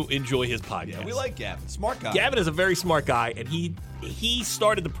and you enjoy his podcast. Yeah, we like Gavin. Smart guy. Gavin is a very smart guy, and he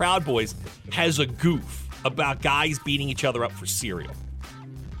started the Proud Boys as a goof about guys beating each other up for cereal.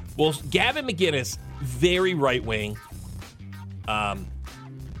 Well, Gavin McInnes, very right-wing,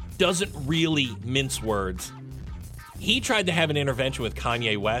 doesn't really mince words. He tried to have an intervention with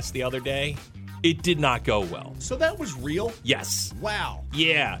Kanye West the other day. It did not go well. So that was real? Yes. Wow.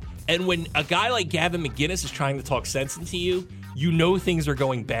 Yeah. And when a guy like Gavin McInnes is trying to talk sense into you, you know things are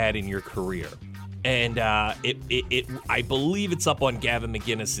going bad in your career. And I believe it's up on Gavin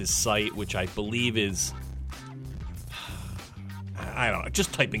McInnes' site, which I believe is, I don't know,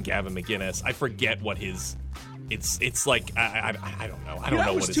 just type in Gavin McInnes. I forget what his, it's like, I don't know. I don't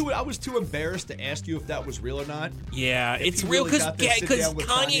know what his. I was too embarrassed to ask you if that was real or not. Yeah, If it's you real really because got to sit down with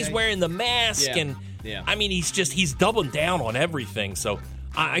Kanye's Kanye. wearing the mask, Yeah. and Yeah. I mean he's doubling down on everything. So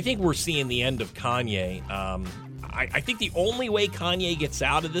I think we're seeing the end of Kanye. I think the only way Kanye gets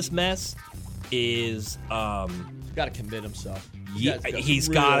out of this mess is Got to commit himself. he's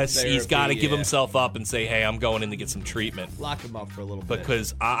got to give himself up and say, hey, I'm going in to get some treatment. Lock him up for a little bit.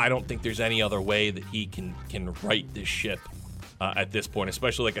 Because I don't think there's any other way that he can right this ship at this point.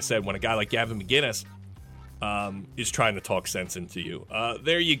 Especially, like I said, when a guy like Gavin McInnes, is trying to talk sense into you.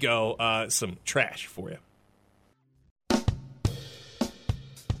 There you go. Some trash for you.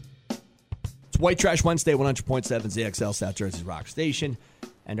 It's White Trash Wednesday, 100.7 ZXL, South Jersey's Rock Station.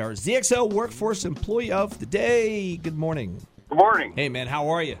 And our ZXL Workforce Employee of the Day. Good morning. Good morning. Hey, man, how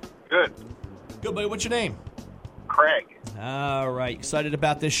are you? Good. Good, buddy. What's your name? Craig. All right. Excited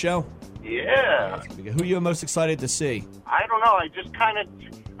about this show? Yeah. Who are you most excited to see? I don't know.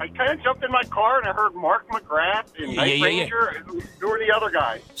 I kind of jumped in my car and I heard Mark McGrath and Night Ranger. Who are the other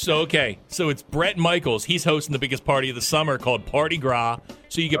guys? So it's Brett Michaels. He's hosting the biggest party of the summer called Party Gras.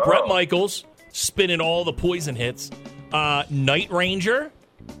 So you get Brett Michaels spinning all the Poison hits. Night Ranger,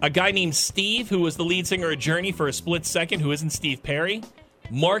 a guy named Steve, who was the lead singer of Journey for a split second, who isn't Steve Perry.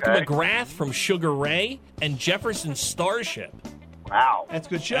 Mark McGrath from Sugar Ray, and Jefferson Starship. Wow. That's a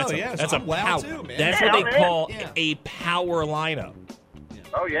good show, That's a wow, power. too, man. That's what they call a power lineup.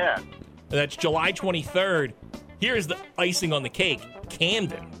 Oh, yeah. That's July 23rd. Here's the icing on the cake.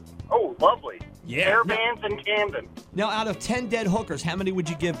 Camden. Oh, lovely. Yeah. Fairbanks and Camden. Now, out of 10 dead hookers, how many would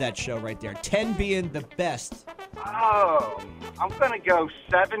you give that show right there? 10 being the best. Oh, I'm going to go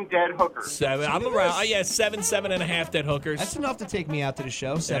 7 dead hookers. 7. I'm around. 7.5 dead hookers. That's enough to take me out to the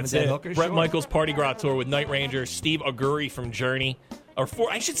show. 7 That's dead it. hookers. Brett sure. Michaels Party Gras tour with Night Ranger, Steve Aguri from Journey,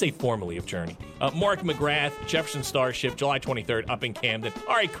 I should say formerly of Journey. Mark McGrath, Jefferson Starship, July 23rd, up in Camden.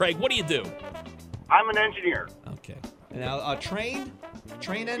 All right, Craig, what do you do? I'm an engineer. Okay. Now, train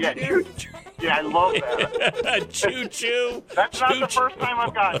Yeah, engineer? yeah, I love that. Choo-choo. That's not the first time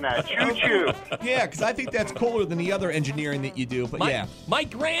I've gotten that. Choo-choo. Yeah, because I think that's cooler than the other engineering that you do. But My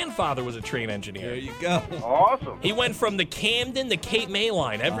grandfather was a train engineer. There you go. Awesome. He went from the Camden to Cape May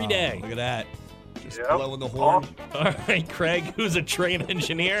line every day. Look at that. Just Yep. blowing the horn. Awesome. All right, Craig, who's a train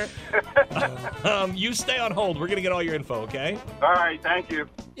engineer. You stay on hold. We're going to get all your info, okay? All right, thank you.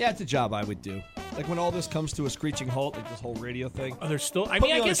 Yeah, it's a job I would do. Like when all this comes to a screeching halt, like this whole radio thing. Oh, there's still, I Put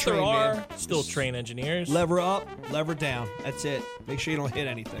mean, me I on a guess there train, are man. still train engineers. Lever up, lever down. That's it. Make sure you don't hit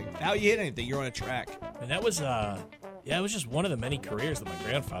anything. How you hit anything, you're on a track. And that was, it was just one of the many careers that my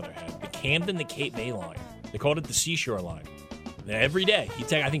grandfather had. The Camden to Cape May line. They called it the Seashore line. Every day. He'd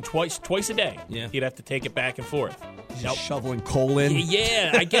take, I think, twice a day. Yeah. He'd have to take it back and forth. Just shoveling coal in.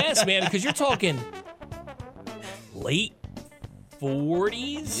 Yeah, I guess, man, because you're talking late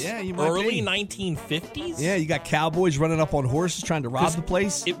 40s? Yeah, you might early be. 1950s? Yeah, you got cowboys running up on horses trying to rob 'Cause the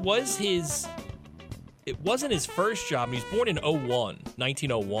place. It wasn't his first job. He was born in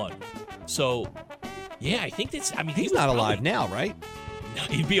 1901. So, yeah, I think that's, I mean, He's he was not alive probably- now, right?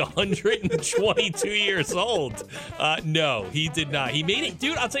 He'd be 122 years old. No, he did not. He made it,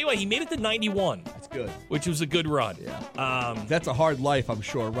 dude. I'll tell you what. He made it to 91, That's good. which was a good run. Yeah. That's a hard life, I'm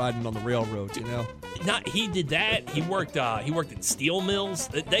sure, riding on the railroads, you know? He did that. He worked at steel mills.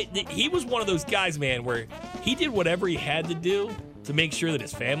 He was one of those guys, man, where he did whatever he had to do to make sure that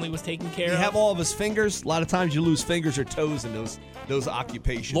his family was taken care You of. have all of his fingers. A lot of times you lose fingers or toes in those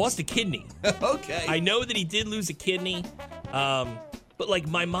occupations. Lost a kidney. Okay. I know that he did lose a kidney. But like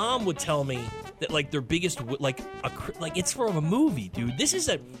my mom would tell me that like their biggest like it's from a movie, dude. This is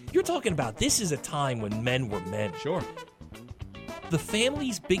a time when men were men. Sure. The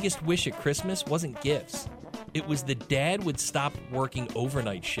family's biggest wish at Christmas wasn't gifts. It was the dad would stop working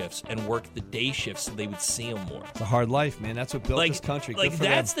overnight shifts and work the day shifts so they would see him more. It's a hard life, man. That's what built this country. Like Good for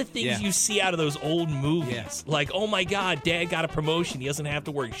that's them. the things Yeah. you see out of those old movies. Yeah. Like, oh my God, dad got a promotion. He doesn't have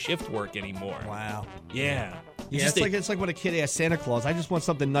to work shift work anymore. Wow. Yeah. Yeah, it's like when a kid asks Santa Claus, I just want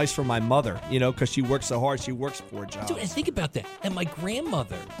something nice for my mother, you know, because she works so hard. She works 4 jobs. Dude, and think about that. And my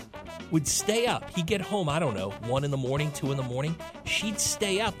grandmother would stay up. He'd get home, I don't know, 1 in the morning, 2 in the morning. She'd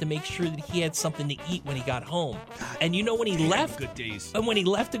stay up to make sure that he had something to eat when he got home. And you know when he left? Good days. And when he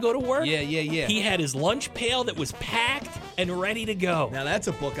left to go to work? Yeah. He had his lunch pail that was packed and ready to go. Now that's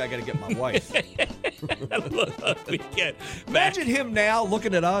a book I got to get my wife. Look, we get Imagine him now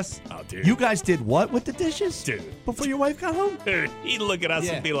looking at us. Oh, dude. You guys did what with the dishes? Dude. Before your wife got home? Dude, he'd look at us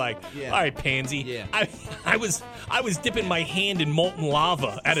Yeah. and be like, Yeah. all right, pansy. Yeah. I was dipping my hand in molten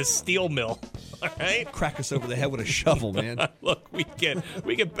lava at a steel mill. All right? Crack us over the head with a shovel, man. Look, we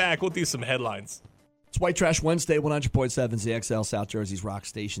get back. We'll do some headlines. It's White Trash Wednesday, 100.7 ZXL, South Jersey's Rock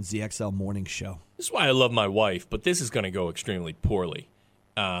Station, ZXL Morning Show. This is why I love my wife, but this is going to go extremely poorly.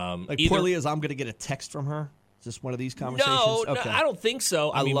 Poorly as I'm going to get a text from her? Is this one of these conversations? No, Okay. I don't think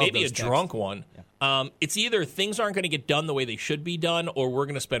so. I mean, love maybe a those texts. drunk one. It's either things aren't going to get done the way they should be done, or we're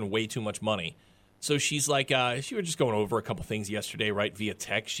going to spend way too much money. So she's like, she was just going over a couple things yesterday, right, via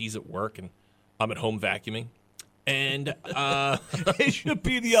text. She's at work, and I'm at home vacuuming. And It should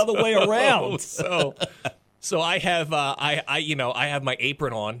be the other way around. So So I have I have my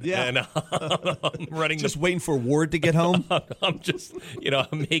apron on, and I'm running. Just waiting for Ward to get home. I'm just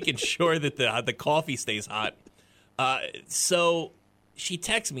I'm making sure that the coffee stays hot. So she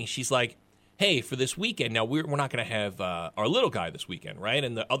texts me. She's like, "Hey, for this weekend, now we're not going to have our little guy this weekend, right?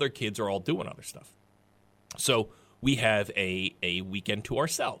 And the other kids are all doing other stuff. So we have a weekend to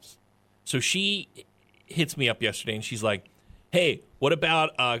ourselves." So she hits me up yesterday, and she's like, "Hey, what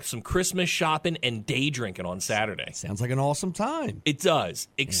about some Christmas shopping and day drinking on Saturday?" Sounds like an awesome time. It does,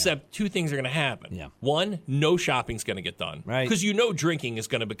 except two things are going to happen. Yeah. One, no shopping's going to get done. Right. Because drinking is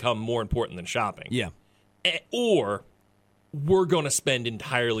going to become more important than shopping. Yeah. Or we're going to spend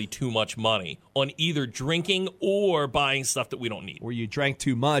entirely too much money on either drinking or buying stuff that we don't need. Or you drank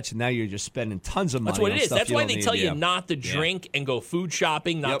too much, and now you're just spending tons of money. That's what on it is. stuff That's you why don't they need. tell you Yeah. not to drink and go food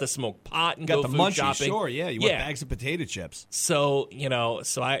shopping, not to smoke pot and Got go the food munchies, shopping. sure, yeah. You want bags of potato chips. So,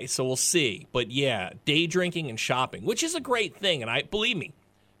 so we'll see. But yeah, day drinking and shopping, which is a great thing. And believe me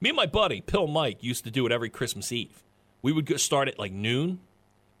and my buddy, Pill Mike, used to do it every Christmas Eve. We would start at like noon,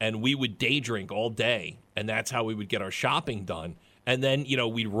 and we would day drink all day. And that's how we would get our shopping done. And then,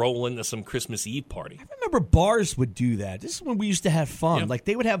 we'd roll into some Christmas Eve party. I remember bars would do that. This is when we used to have fun. Yeah. Like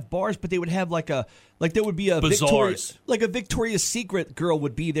they would have bars, but they would have there would be a Bazaars. Victoria's Secret girl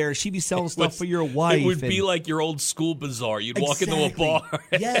would be there. She'd be selling stuff for your wife. It would be like your old school bazaar. You'd walk into a bar.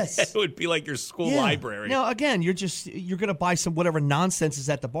 Yes. It would be like your school library. Now, again, you're going to buy some whatever nonsense is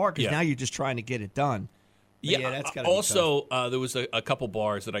at the bar because Yeah. now you're just trying to get it done. But Yeah, that's gotta be also, there was a couple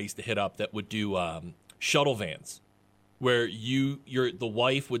bars that I used to hit up that would do shuttle vans, where the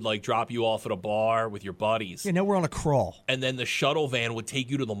wife would like drop you off at a bar with your buddies. Yeah, now we're on a crawl. And then the shuttle van would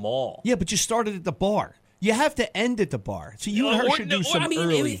take you to the mall. Yeah, but you started at the bar. You have to end at the bar. So you and her should do some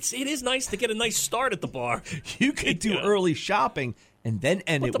early. It is nice to get a nice start at the bar. You could do early shopping and then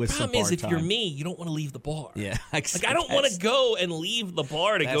end it with some bar the problem is, if time. you're me, you don't want to leave the bar. Yeah, like I don't want to go and leave the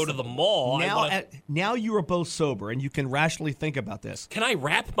bar to go to the mall. Now you are both sober and you can rationally think about this. Can I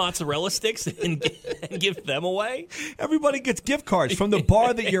wrap mozzarella sticks and give them away? Everybody gets gift cards from the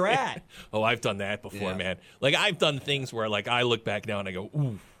bar that you're at. Oh, I've done that before, man. Like I've done things where like I look back now and I go,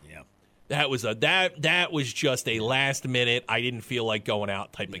 ooh. That was just a last minute, I didn't feel like going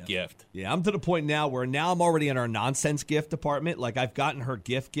out type of gift. Yeah, I'm to the point now where I'm already in our nonsense gift department. Like I've gotten her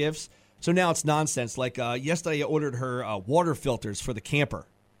gifts. So now it's nonsense. Like yesterday I ordered her water filters for the camper.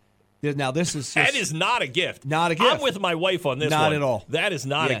 Now this is that is not a gift. Not a gift. I'm with my wife on this one. Not at all. That is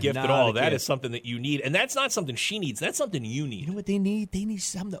not a gift at all. That is something that you need. And that's not something she needs. That's something you need. You know what they need? They need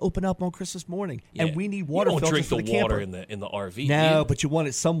something to open up on Christmas morning. Yeah. And we need water filters for the camper. You don't drink the water in the RV. No, but you want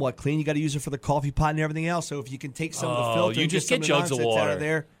it somewhat clean. You got to use it for the coffee pot and everything else. So if you can take some of the filter you and just get get some jugs of nonsense water out of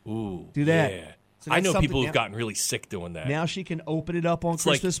there. Ooh, do that. Yeah. So I know people now, who've gotten really sick doing that. Now she can open it up on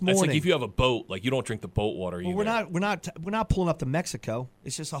Christmas morning. It's like if you have a boat, like you don't drink the boat water either. Well, we're not pulling up to Mexico.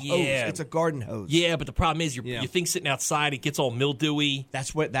 It's just a hose. It's a garden hose. Yeah, but the problem is your thing sitting outside, it gets all mildewy.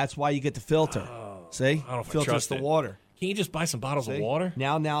 That's why you get the filter. See? I don't know if I filters trust the it. water. Can you just buy some bottles of water?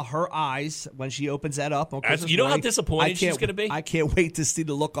 Now her eyes, when she opens that up on Christmas you know how morning, disappointed she's going to be? I can't wait to see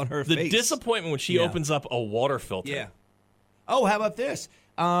the look on her face. The disappointment when she opens up a water filter. Yeah. Oh, how about this?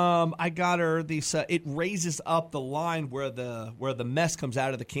 I got her these. It raises up the line where the mess comes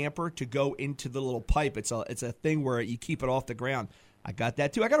out of the camper to go into the little pipe. It's a thing where you keep it off the ground. I got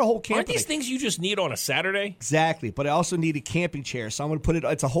that too. I got a whole camper. Aren't these things you just need on a Saturday? Exactly, but I also need a camping chair, so I'm going to put it.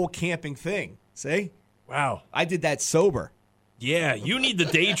 It's a whole camping thing. See? Wow. I did that sober. Yeah, you need the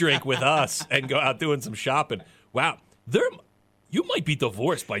day drink with us and go out doing some shopping. Wow, you might be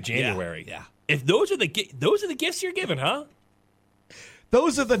divorced by January. Yeah. If those are the gifts you're giving, huh?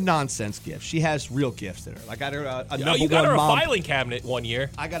 Those are the nonsense gifts. She has real gifts in her. I got her a number one you got her a mom filing cabinet one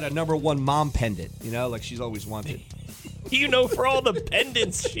year. I got a number one mom pendant. Like she's always wanted. For all the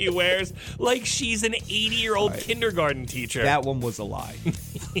pendants she wears, like she's an 80-year-old kindergarten teacher. That one was a lie.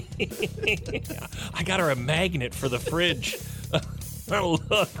 I got her a magnet for the fridge. Oh,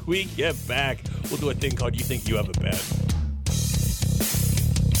 look, we get back. We'll do a thing called You Think You Have It Bad.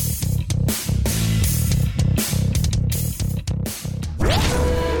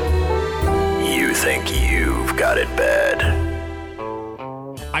 You think you've got it bad.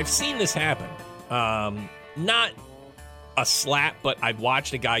 I've seen this happen. Not a slap, but I've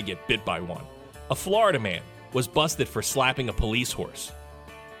watched a guy get bit by one. A Florida man was busted for slapping a police horse.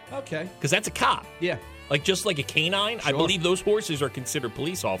 Okay. Because that's a cop. Yeah. Like just like a canine, Sure. I believe those horses are considered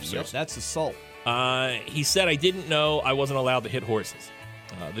police officers. Yep, that's assault. He said, I didn't know I wasn't allowed to hit horses.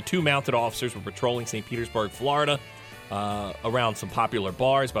 The two mounted officers were patrolling St. Petersburg, Florida, around some popular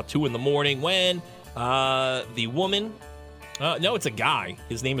bars about 2 in the morning when the woman, no, it's a guy.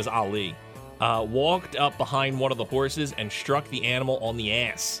 His name is Ali. walked up behind one of the horses and struck the animal on the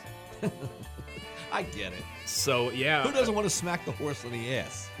ass. I get it. So, yeah. Who doesn't want to smack the horse on the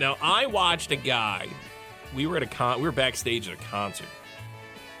ass? Now, I watched a guy. We were backstage at a concert.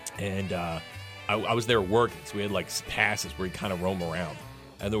 And I was there working, so we had like passes where you kind of roam around.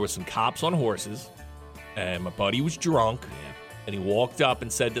 And there were some cops on horses, and my buddy was drunk, and he walked up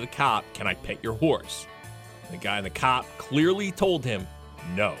and said to the cop, "Can I pet your horse?" And the cop clearly told him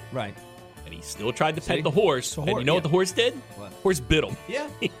no. Right. And he still tried to pet the horse, and you know what the horse did? What? Horse bit him. Yeah.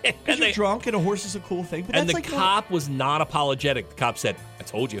 Because you're drunk, and a horse is a cool thing. But and that's the cop was not apologetic. The cop said, "I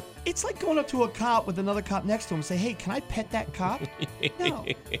told you." It's like going up to a cop with another cop next to him and say, "Hey, can I pet that cop?" No.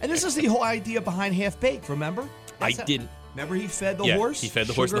 And this is the whole idea behind Half Baked, remember? Didn't. Remember he fed the horse? He fed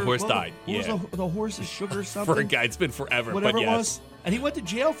the horse and the horse died. What was the horse's sugar or something? For a guy, it's been forever. Whatever but yes. it was. And he went to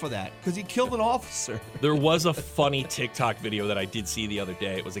jail for that because he killed an officer. There was a funny TikTok video that I did see the other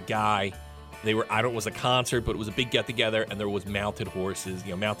day. It was a guy. It was a concert, but it was a big get-together, and there was mounted horses,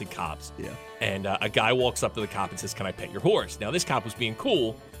 mounted cops. Yeah. And a guy walks up to the cop and says, "Can I pet your horse?" Now, this cop was being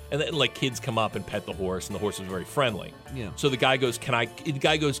cool, and then, like, kids come up and pet the horse, and the horse was very friendly. Yeah. So the guy goes, "Can I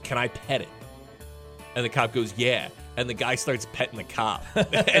pet it?" And the cop goes, "Yeah." And the guy starts petting the cop.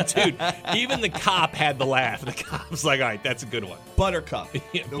 And, dude, even the cop had to laugh. The cop was like, "All right, that's a good one." Buttercup.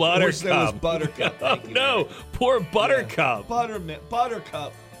 Buttercup. Buttercup. No, poor Buttercup. Yeah.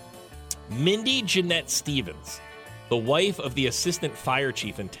 Buttercup. Mindy Jeanette Stevens, the wife of the assistant fire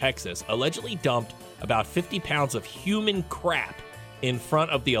chief in Texas, allegedly dumped about 50 pounds of human crap in front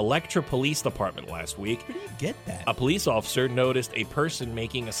of the Electra Police Department last week. Where do you get that? A police officer noticed a person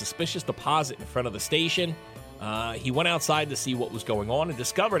making a suspicious deposit in front of the station. He went outside to see what was going on and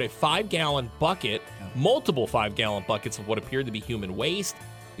discovered a 5-gallon bucket, multiple 5-gallon buckets of what appeared to be human waste.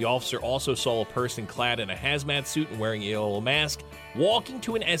 The officer also saw a person clad in a hazmat suit and wearing a yellow mask walking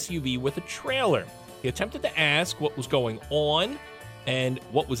to an SUV with a trailer. He attempted to ask what was going on and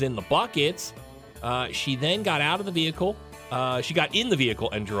what was in the buckets. She then got out of the vehicle. She got in the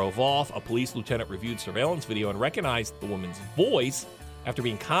vehicle and drove off. A police lieutenant reviewed surveillance video and recognized the woman's voice. After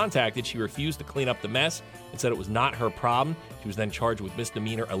being contacted, she refused to clean up the mess and said it was not her problem. She was then charged with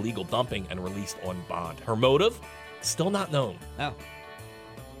misdemeanor illegal dumping and released on bond. Her motive? Still not known. Oh.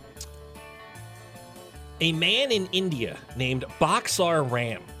 A man in India named Baksar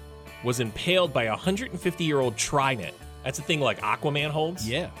Ram was impaled by a 150-year-old trident. That's a thing like Aquaman holds?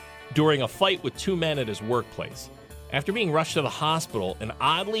 Yeah. During a fight with 2 men at his workplace. After being rushed to the hospital, an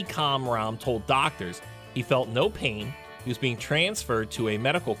oddly calm Ram told doctors he felt no pain. He was being transferred to a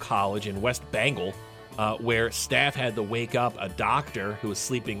medical college in West Bengal, where staff had to wake up a doctor who was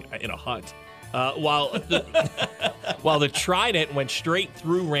sleeping in a hut. While the trident went straight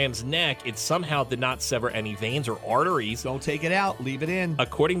through Ram's neck, it somehow did not sever any veins or arteries. Don't take it out. Leave it in.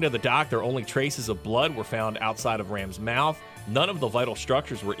 According to the doctor, only traces of blood were found outside of Ram's mouth. None of the vital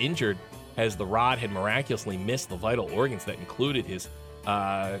structures were injured, as the rod had miraculously missed the vital organs that included his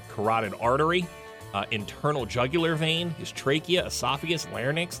carotid artery, internal jugular vein, his trachea, esophagus,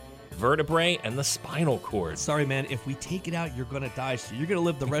 larynx, vertebrae, and the spinal cord. Sorry, man. If we take it out, you're going to die. So you're going to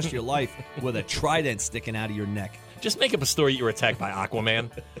live the rest of your life with a trident sticking out of your neck. Just make up a story you were attacked by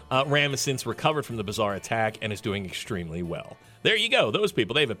Aquaman. Ram has since recovered from the bizarre attack and is doing extremely well. There you go. Those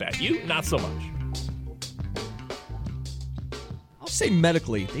people, they have it bad. You, not so much. I'll say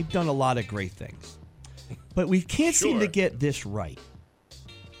medically, they've done a lot of great things. But we can't seem to get this right.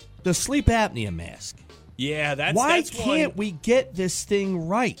 The sleep apnea mask. Yeah, Why can't we get this thing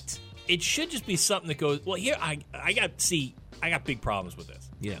right? It should just be something that goes, well, here, I got big problems with this.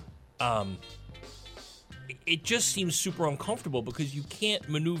 Yeah. It just seems super uncomfortable because you can't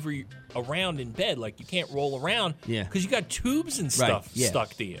maneuver around in bed. Like, you can't roll around. Yeah. Because you got tubes and stuff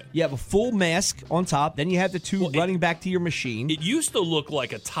stuck to you. You have a full mask on top. Then you have the tube running back to your machine. It used to look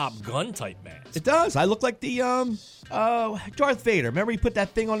like a Top Gun type mask. It does. I look like the Darth Vader. Remember he put that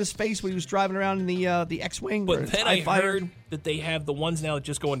thing on his face when he was driving around in the X-Wing? But then I heard that they have the ones now that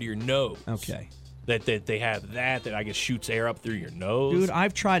just go into your nose. Okay. That they have that I guess shoots air up through your nose. Dude,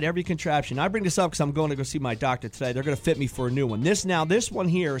 I've tried every contraption. I bring this up because I'm going to go see my doctor today. They're going to fit me for a new one. This one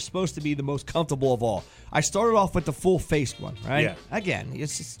here is supposed to be the most comfortable of all. I started off with the full-faced one, right? Yeah. Again,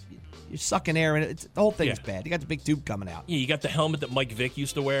 it's just, you're sucking air in it. The whole thing is bad. You got the big tube coming out. Yeah, you got the helmet that Mike Vick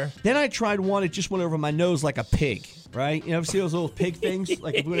used to wear. Then I tried one. It just went over my nose like a pig, right? You ever see those little pig things?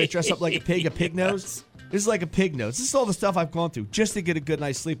 Like if we're going to dress up like a pig nose? This is like a pig nose. This is all the stuff I've gone through just to get a good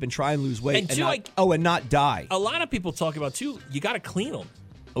night's sleep and try and lose weight and not die. A lot of people talk about, too, you got to clean them.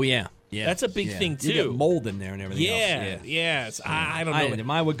 Oh, yeah. Yeah. That's a big thing, too. You get mold in there and everything else. Yeah. I don't know.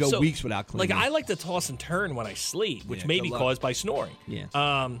 Mine would go weeks without cleaning. Like, I like to toss and turn when I sleep, which may be caused by snoring. Yeah.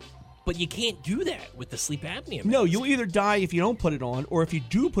 But you can't do that with the sleep apnea mask. No, you'll either die if you don't put it on, or if you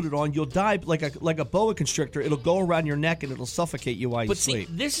do put it on, you'll die like a boa constrictor. It'll go around your neck and it'll suffocate you while you sleep.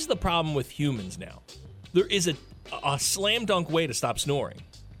 But see, this is the problem with humans now. There is a slam dunk way to stop snoring.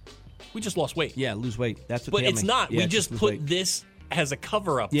 We just lost weight. Yeah, lose weight. That's what. But it's not. We just put this as a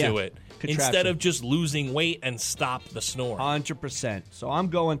cover up to it instead of just losing weight and stop the snoring. 100%. So I'm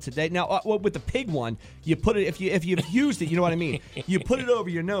going today. Now, with the pig one, you put it if you've used it, you know what I mean. You put it over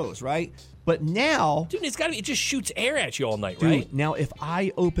your nose, right? But now, dude, it just shoots air at you all night, dude, right? Now, if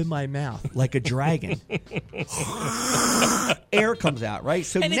I open my mouth like a dragon, air comes out, right?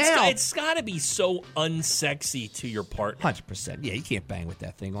 So and now it's got to be so unsexy to your partner. 100%. Yeah, you can't bang with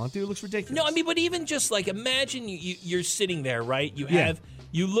that thing on, dude. It looks ridiculous. No, I mean, but even just like imagine you're sitting there, right?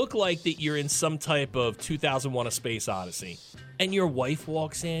 You look like that you're in some type of 2001: A Space Odyssey. And your wife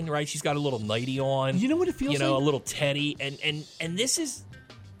walks in, right? She's got a little nightie on. You know what it feels like? A little teddy. And this is...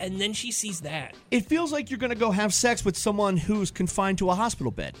 And then she sees that. It feels like you're going to go have sex with someone who's confined to a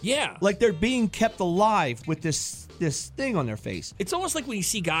hospital bed. Yeah. Like they're being kept alive with this thing on their face. It's almost like when you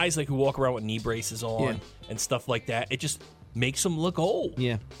see guys like who walk around with knee braces on and stuff like that. It just makes them look old.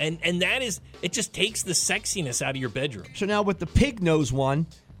 Yeah. And that is... It just takes the sexiness out of your bedroom. So now with the pig nose one,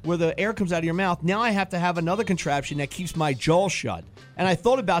 where the air comes out of your mouth, now I have to have another contraption that keeps my jaw shut. And I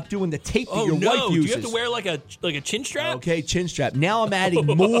thought about doing the tape that your wife uses. Do you have to wear like a chin strap? Okay, chin strap. Now I'm adding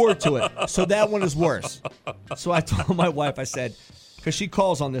more to it. So that one is worse. So I told my wife, I said, because she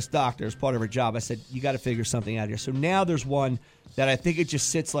calls on this doctor as part of her job, I said, you got to figure something out here. So now there's one that I think it just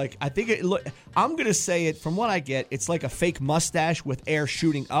sits like, I'm going to say it, from what I get, it's like a fake mustache with air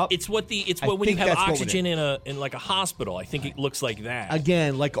shooting up. It's when you have oxygen in like a hospital. I think it looks like that.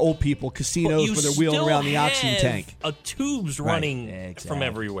 Again, like old people, casinos where they're wheeling around the oxygen tank. Tubes running from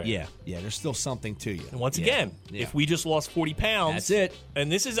everywhere. Yeah, there's still something to you. And once again, if we just lost 40 pounds. That's it.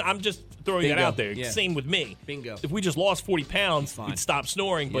 And this is, I'm just throwing that out there. Yeah. Same with me. Bingo. If we just lost 40 pounds, we'd stop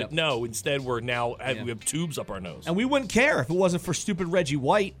snoring. But no, instead we have tubes up our nose. And we wouldn't care if it wasn't for stupid Reggie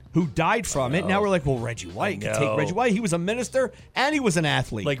White, who died from it. Now we're like, well, Reggie White could take Reggie White. He was a minister and he was an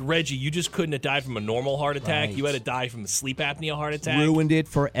athlete. Like Reggie, you just couldn't have died from a normal heart attack. Right. You had to die from a sleep apnea heart attack. Ruined it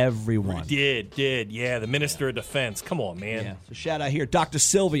for everyone. Did. Yeah, the minister of defense. Come on, man. Yeah. So shout out here, Dr.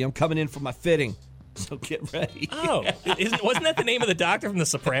 Sylvie. I'm coming in for my fitting. So get ready. Oh, wasn't that the name of the doctor from The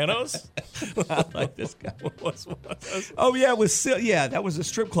Sopranos? I like this guy. Oh, yeah, it was Sil. Yeah, that was a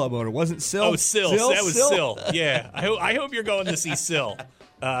strip club owner. Wasn't Sil? Oh, Sil. That was Sil. Yeah. I hope you're going to see Sil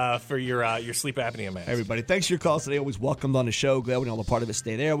for your sleep apnea mask. Everybody, thanks for your calls today. Always welcomed on the show. Glad we know the part of it.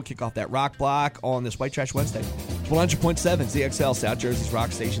 Stay there. We kick off that rock block on this White Trash Wednesday. 100.7 ZXL, South Jersey's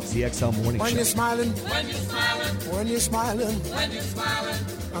rock station, ZXL Morning Show. You're smiling, when you're smiling,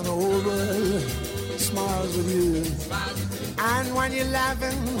 and the whole world smiles with you. And when you're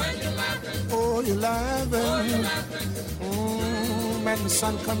laughing, oh, you're laughing. When the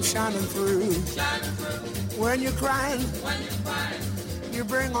sun comes shining through. When you're crying, you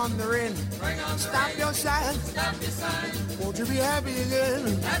bring on the rain. Stop your sighing. Won't you be happy again?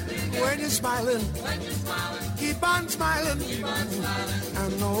 When you're smiling. Keep on smiling.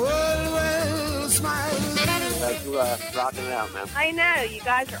 And the world will smile. That's rocking it out, man. I know. You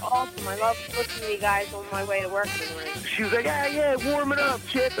guys are awesome. I love listening to you guys on my way to work in the morning. She was like, yeah, warm it up,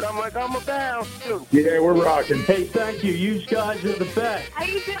 Chip. And I'm like, I'm about to. Yeah, we're rocking. Hey, thank you. You guys are the best. How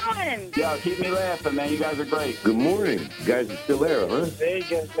you doing? Yeah, keep me laughing, man. You guys are great. Good morning. You guys are still there, huh? There you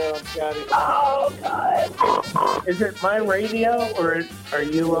go, Scotty. Oh, God. Is it my radio, or are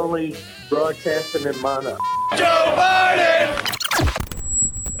you only broadcasting in mono? Joe Biden!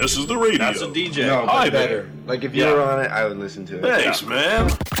 This is the radio. That's a DJ. No, Hi, better. Like, if you were on it, I would listen to it. Thanks,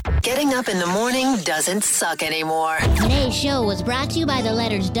 man. Getting up in the morning doesn't suck anymore. Today's show was brought to you by the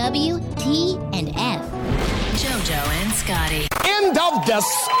letters W, T, and F. JoJo and Scotty. End of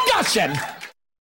discussion.